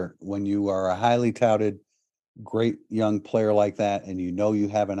when you are a highly touted, great young player like that, and you know you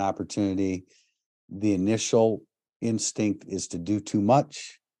have an opportunity, the initial instinct is to do too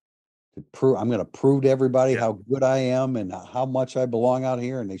much, to prove I'm going to prove to everybody how good I am and how much I belong out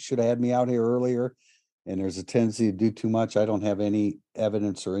here, and they should have had me out here earlier. And there's a tendency to do too much. I don't have any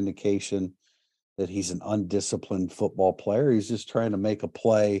evidence or indication that he's an undisciplined football player. He's just trying to make a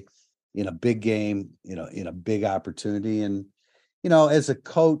play in a big game, in a big opportunity. And, as a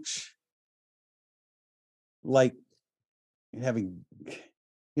coach, like having,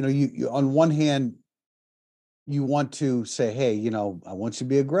 you on one hand, you want to say, hey, I want you to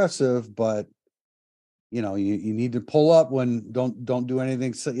be aggressive, but you need to pull up when don't do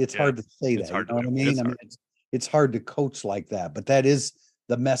anything. So it's hard to say that. You know what I mean? It's hard to coach like that, but that is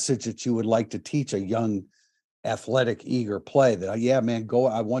the message that you would like to teach a young, athletic, eager play that, man, go.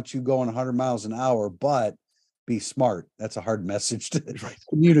 I want you going 100 miles an hour, but be smart. That's a hard message to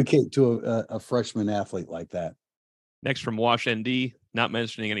communicate to a freshman athlete like that. Next from Wash ND, not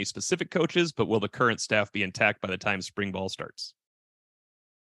mentioning any specific coaches, but will the current staff be intact by the time spring ball starts?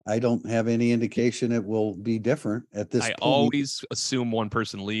 I don't have any indication it will be different at this point. I always assume one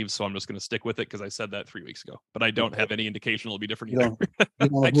person leaves, so I'm just going to stick with it because I said that 3 weeks ago. But I don't have any indication it'll be different either.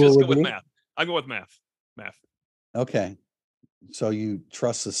 I just go with math. I go with math. Okay. So you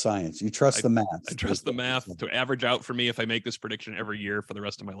trust the science. You trust the math. I trust the math to average out for me if I make this prediction every year for the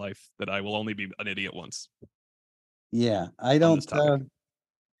rest of my life that I will only be an idiot once. Yeah. I don't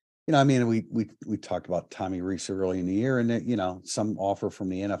we talked about Tommy Rees early in the year, and some offer from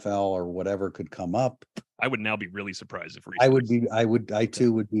the NFL or whatever could come up. I would now be really surprised if Rees. I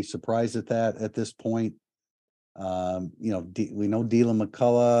too would be surprised at that at this point. We know Dylan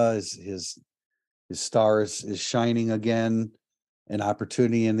McCullough his star is shining again. An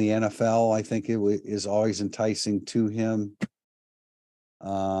opportunity in the NFL, I think is always enticing to him.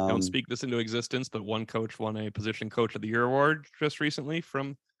 Don't speak this into existence, but one coach won a position coach of the year award just recently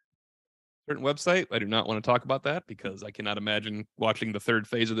from a certain website. I do not want to talk about that because I cannot imagine watching the third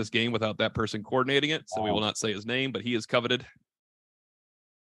phase of this game without that person coordinating it. So we will not say his name, but he is coveted.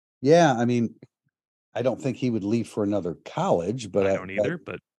 Yeah, I mean, I don't think he would leave for another college, but I don't either.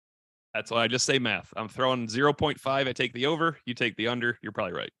 But that's why I just say math. I'm throwing 0.5. I take the over. You take the under. You're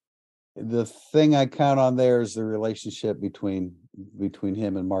probably right. The thing I count on there is the relationship between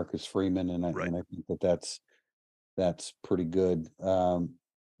him and Marcus Freeman, and I think that's pretty good.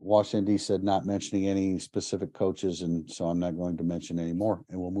 Washington D said not mentioning any specific coaches, and so I'm not going to mention any more.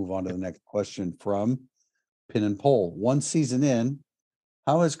 And we'll move on to the next question from Pin and Poll. One season in,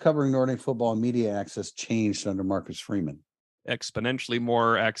 how has covering Notre Dame football and media access changed under Marcus Freeman? Exponentially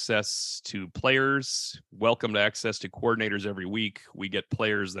more access to players, welcomed access to coordinators every week. We get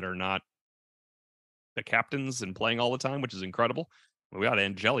players that are not the captains and playing all the time, which is incredible. We got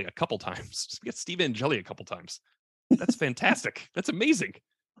Angeli a couple times. We got Steve Angeli a couple times. That's fantastic. That's amazing.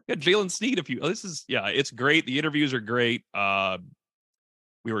 We got Jalen Snead it's great. The interviews are great.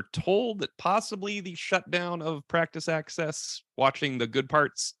 We were told that possibly the shutdown of practice access, watching the good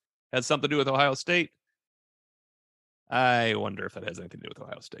parts, has something to do with Ohio State. I wonder if that has anything to do with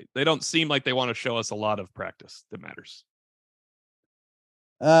Ohio State. They don't seem like they want to show us a lot of practice that matters.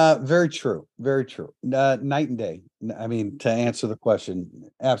 Very true. Very true. Night and day. I mean, to answer the question,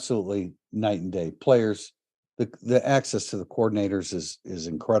 absolutely night and day. Players, the access to the coordinators is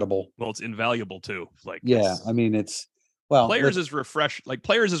incredible. Well, it's invaluable too. Yeah, I mean, players is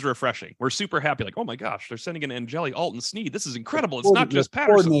refreshing. We're super happy. Like, oh my gosh, they're sending in Angeli, Alton, Sneed. This is incredible. It's not just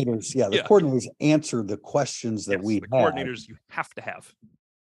Patterson. Coordinators, the coordinators answer the questions that we have. Coordinators you have to have.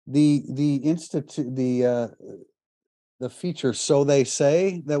 The feature, So They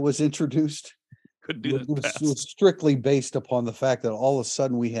Say, that was introduced could do that. Was strictly based upon the fact that all of a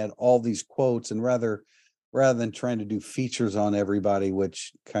sudden we had all these quotes, and rather than trying to do features on everybody,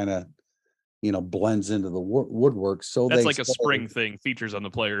 which kind of blends into the woodwork. So that's like a spring thing, features on the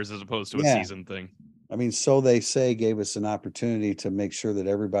players as opposed to a season thing. I mean, So They Say gave us an opportunity to make sure that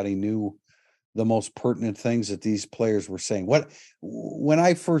everybody knew the most pertinent things that these players were saying. When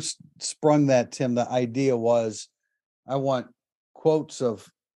I first sprung that, Tim, the idea was, I want quotes of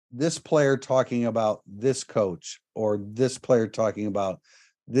this player talking about this coach, or this player talking about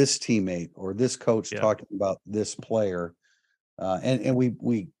this teammate, or this coach talking about this player. And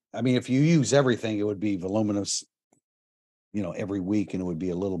we, I mean, if you use everything, it would be voluminous, every week, and it would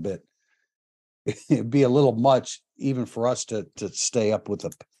be a little bit, it'd be a little much even for us to stay up with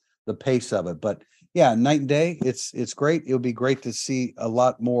the pace of it. But yeah, night and day, it's great. It would be great to see a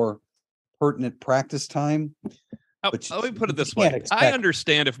lot more pertinent practice time. Let me put it this way. I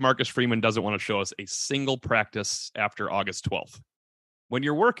understand if Marcus Freeman doesn't want to show us a single practice after August 12th. When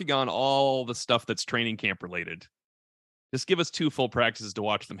you're working on all the stuff that's training camp related, just give us 2 full practices to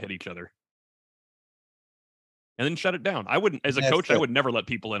watch them hit each other. And then shut it down. I wouldn't, as a coach, I would never let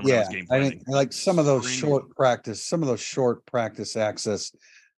people in when I was game planning. I mean, like some of those short practice access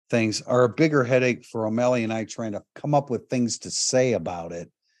things are a bigger headache for O'Malley and I trying to come up with things to say about it,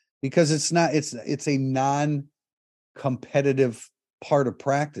 because it's a non-competitive part of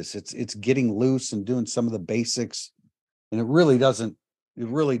practice. It's getting loose and doing some of the basics, and it really doesn't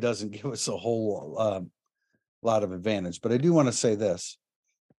give us a whole lot of advantage. But I do want to say this,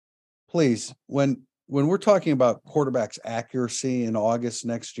 please, when we're talking about quarterbacks' accuracy in August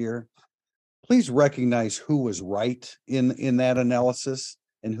next year, please recognize who was right in that analysis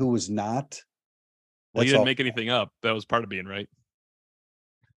and who was not. Well, you didn't make anything up. That was part of being right.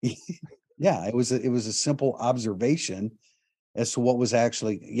 Yeah, it was a simple observation as to what was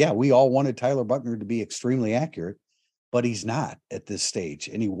actually. Yeah, we all wanted Tyler Buchner to be extremely accurate, but he's not at this stage,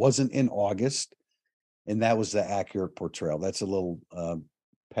 and he wasn't in August, and that was the accurate portrayal. That's a little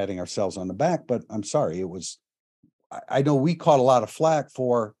patting ourselves on the back, but I'm sorry. It was. I know we caught a lot of flack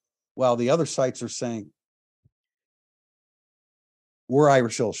for, well, the other sites are saying we're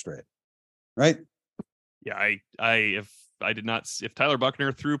Irish Illustrated, right? Yeah, if Tyler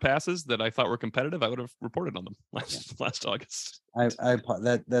Buchner threw passes that I thought were competitive, I would have reported on them last August.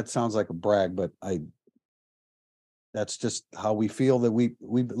 That sounds like a brag, but that's just how we feel. That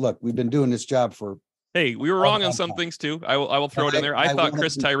we've been doing this job for. Hey, we were wrong on some things too. I will throw it in there. I thought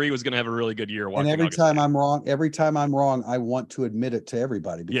Chris Tyree was going to have a really good year. And every time I'm wrong, I want to admit it to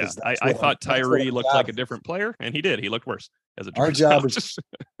everybody. Because I thought Tyree looked like a different player, and he did. He looked worse. Our job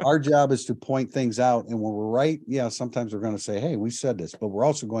is to point things out, and when we're right, sometimes we're going to say, "Hey, we said this," but we're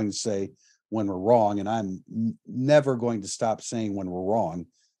also going to say when we're wrong. And I'm never going to stop saying when we're wrong,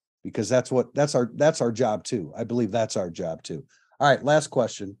 because that's our job too. I believe that's our job too. All right, last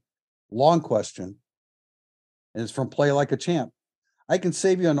question, long question, and it's from Play Like a Champ. I can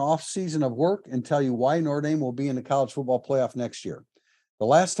save you an off season of work and tell you why Notre Dame will be in the college football playoff next year. The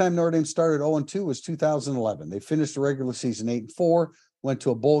last time Notre Dame started 0-2 was 2011. They finished the regular season 8-4, went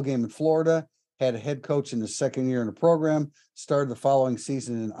to a bowl game in Florida, had a head coach in his second year in the program, started the following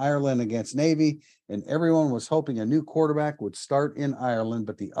season in Ireland against Navy, and everyone was hoping a new quarterback would start in Ireland,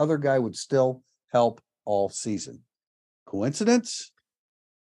 but the other guy would still help all season. Coincidence?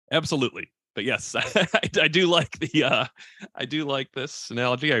 Absolutely. But yes, I do like this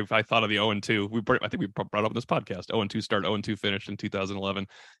analogy. I thought of the 0-2. I think we brought up in this podcast. 0-2 start, 0-2 finish in 2011.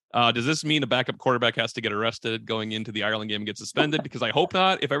 Does this mean a backup quarterback has to get arrested going into the Ireland game and get suspended? Because I hope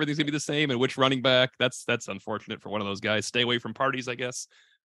not. If everything's gonna be the same, and which running back? That's unfortunate for one of those guys. Stay away from parties, I guess.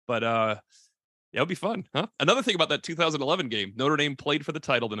 But it'll be fun, huh? Another thing about that 2011 game, Notre Dame played for the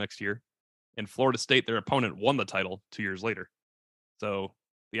title the next year, and Florida State, their opponent, won the title 2 years later. So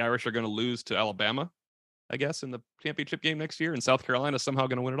the Irish are going to lose to Alabama, I guess, in the championship game next year, and South Carolina is somehow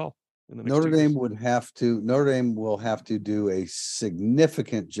going to win it all. in the next Notre 2 years? Dame Notre Dame will have to do a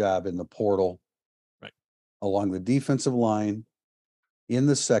significant job in the portal, right, along the defensive line, in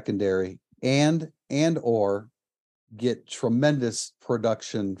the secondary, and or get tremendous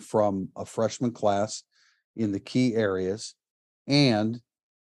production from a freshman class in the key areas, and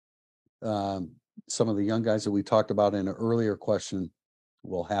some of the young guys that we talked about in an earlier question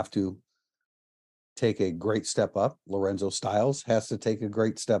will have to take a great step up. Lorenzo Styles has to take a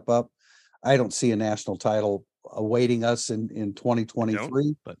great step up. I don't see a national title awaiting us in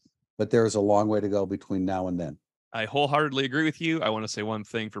 2023, but there's a long way to go between now and then. I wholeheartedly agree with you. I want to say one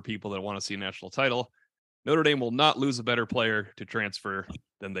thing for people that want to see a national title. Notre Dame will not lose a better player to transfer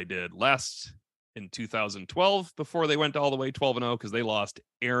than they did last in 2012 before they went all the way 12-0, because they lost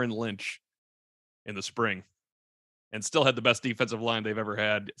Aaron Lynch in the spring and still had the best defensive line they've ever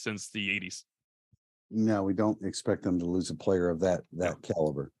had since the 80s. No, we don't expect them to lose a player of that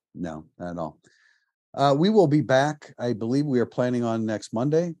caliber. No, not at all. We will be back. I believe we are planning on next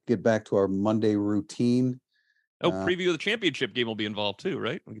Monday, get back to our Monday routine. Preview of the championship game will be involved too,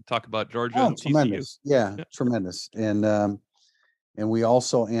 right? We can talk about Georgia and TCU. Tremendous. Yeah, tremendous. And we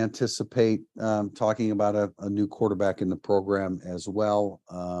also anticipate talking about a new quarterback in the program as well.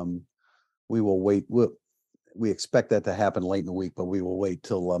 We will wait. We expect that to happen late in the week, but we will wait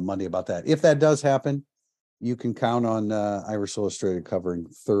till Monday about that. If that does happen, you can count on Irish Illustrated covering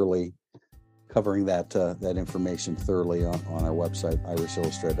that information thoroughly on our website,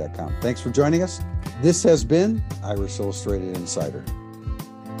 irishillustrated.com. Thanks for joining us. This has been Irish Illustrated Insider.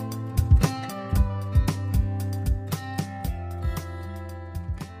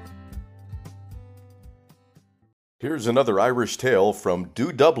 Here's another Irish tale from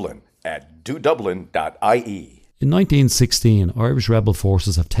Do Dublin at dodublin.ie. In 1916, Irish rebel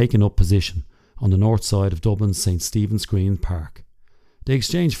forces have taken up position on the north side of Dublin's St. Stephen's Green Park. They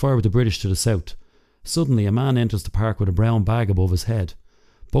exchange fire with the British to the south. Suddenly, a man enters the park with a brown bag above his head.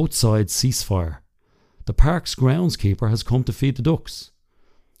 Both sides cease fire. The park's groundskeeper has come to feed the ducks.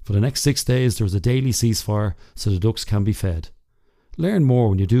 For the next 6 days, there is a daily ceasefire so the ducks can be fed. Learn more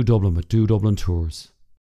when you do Dublin with Do Dublin Tours.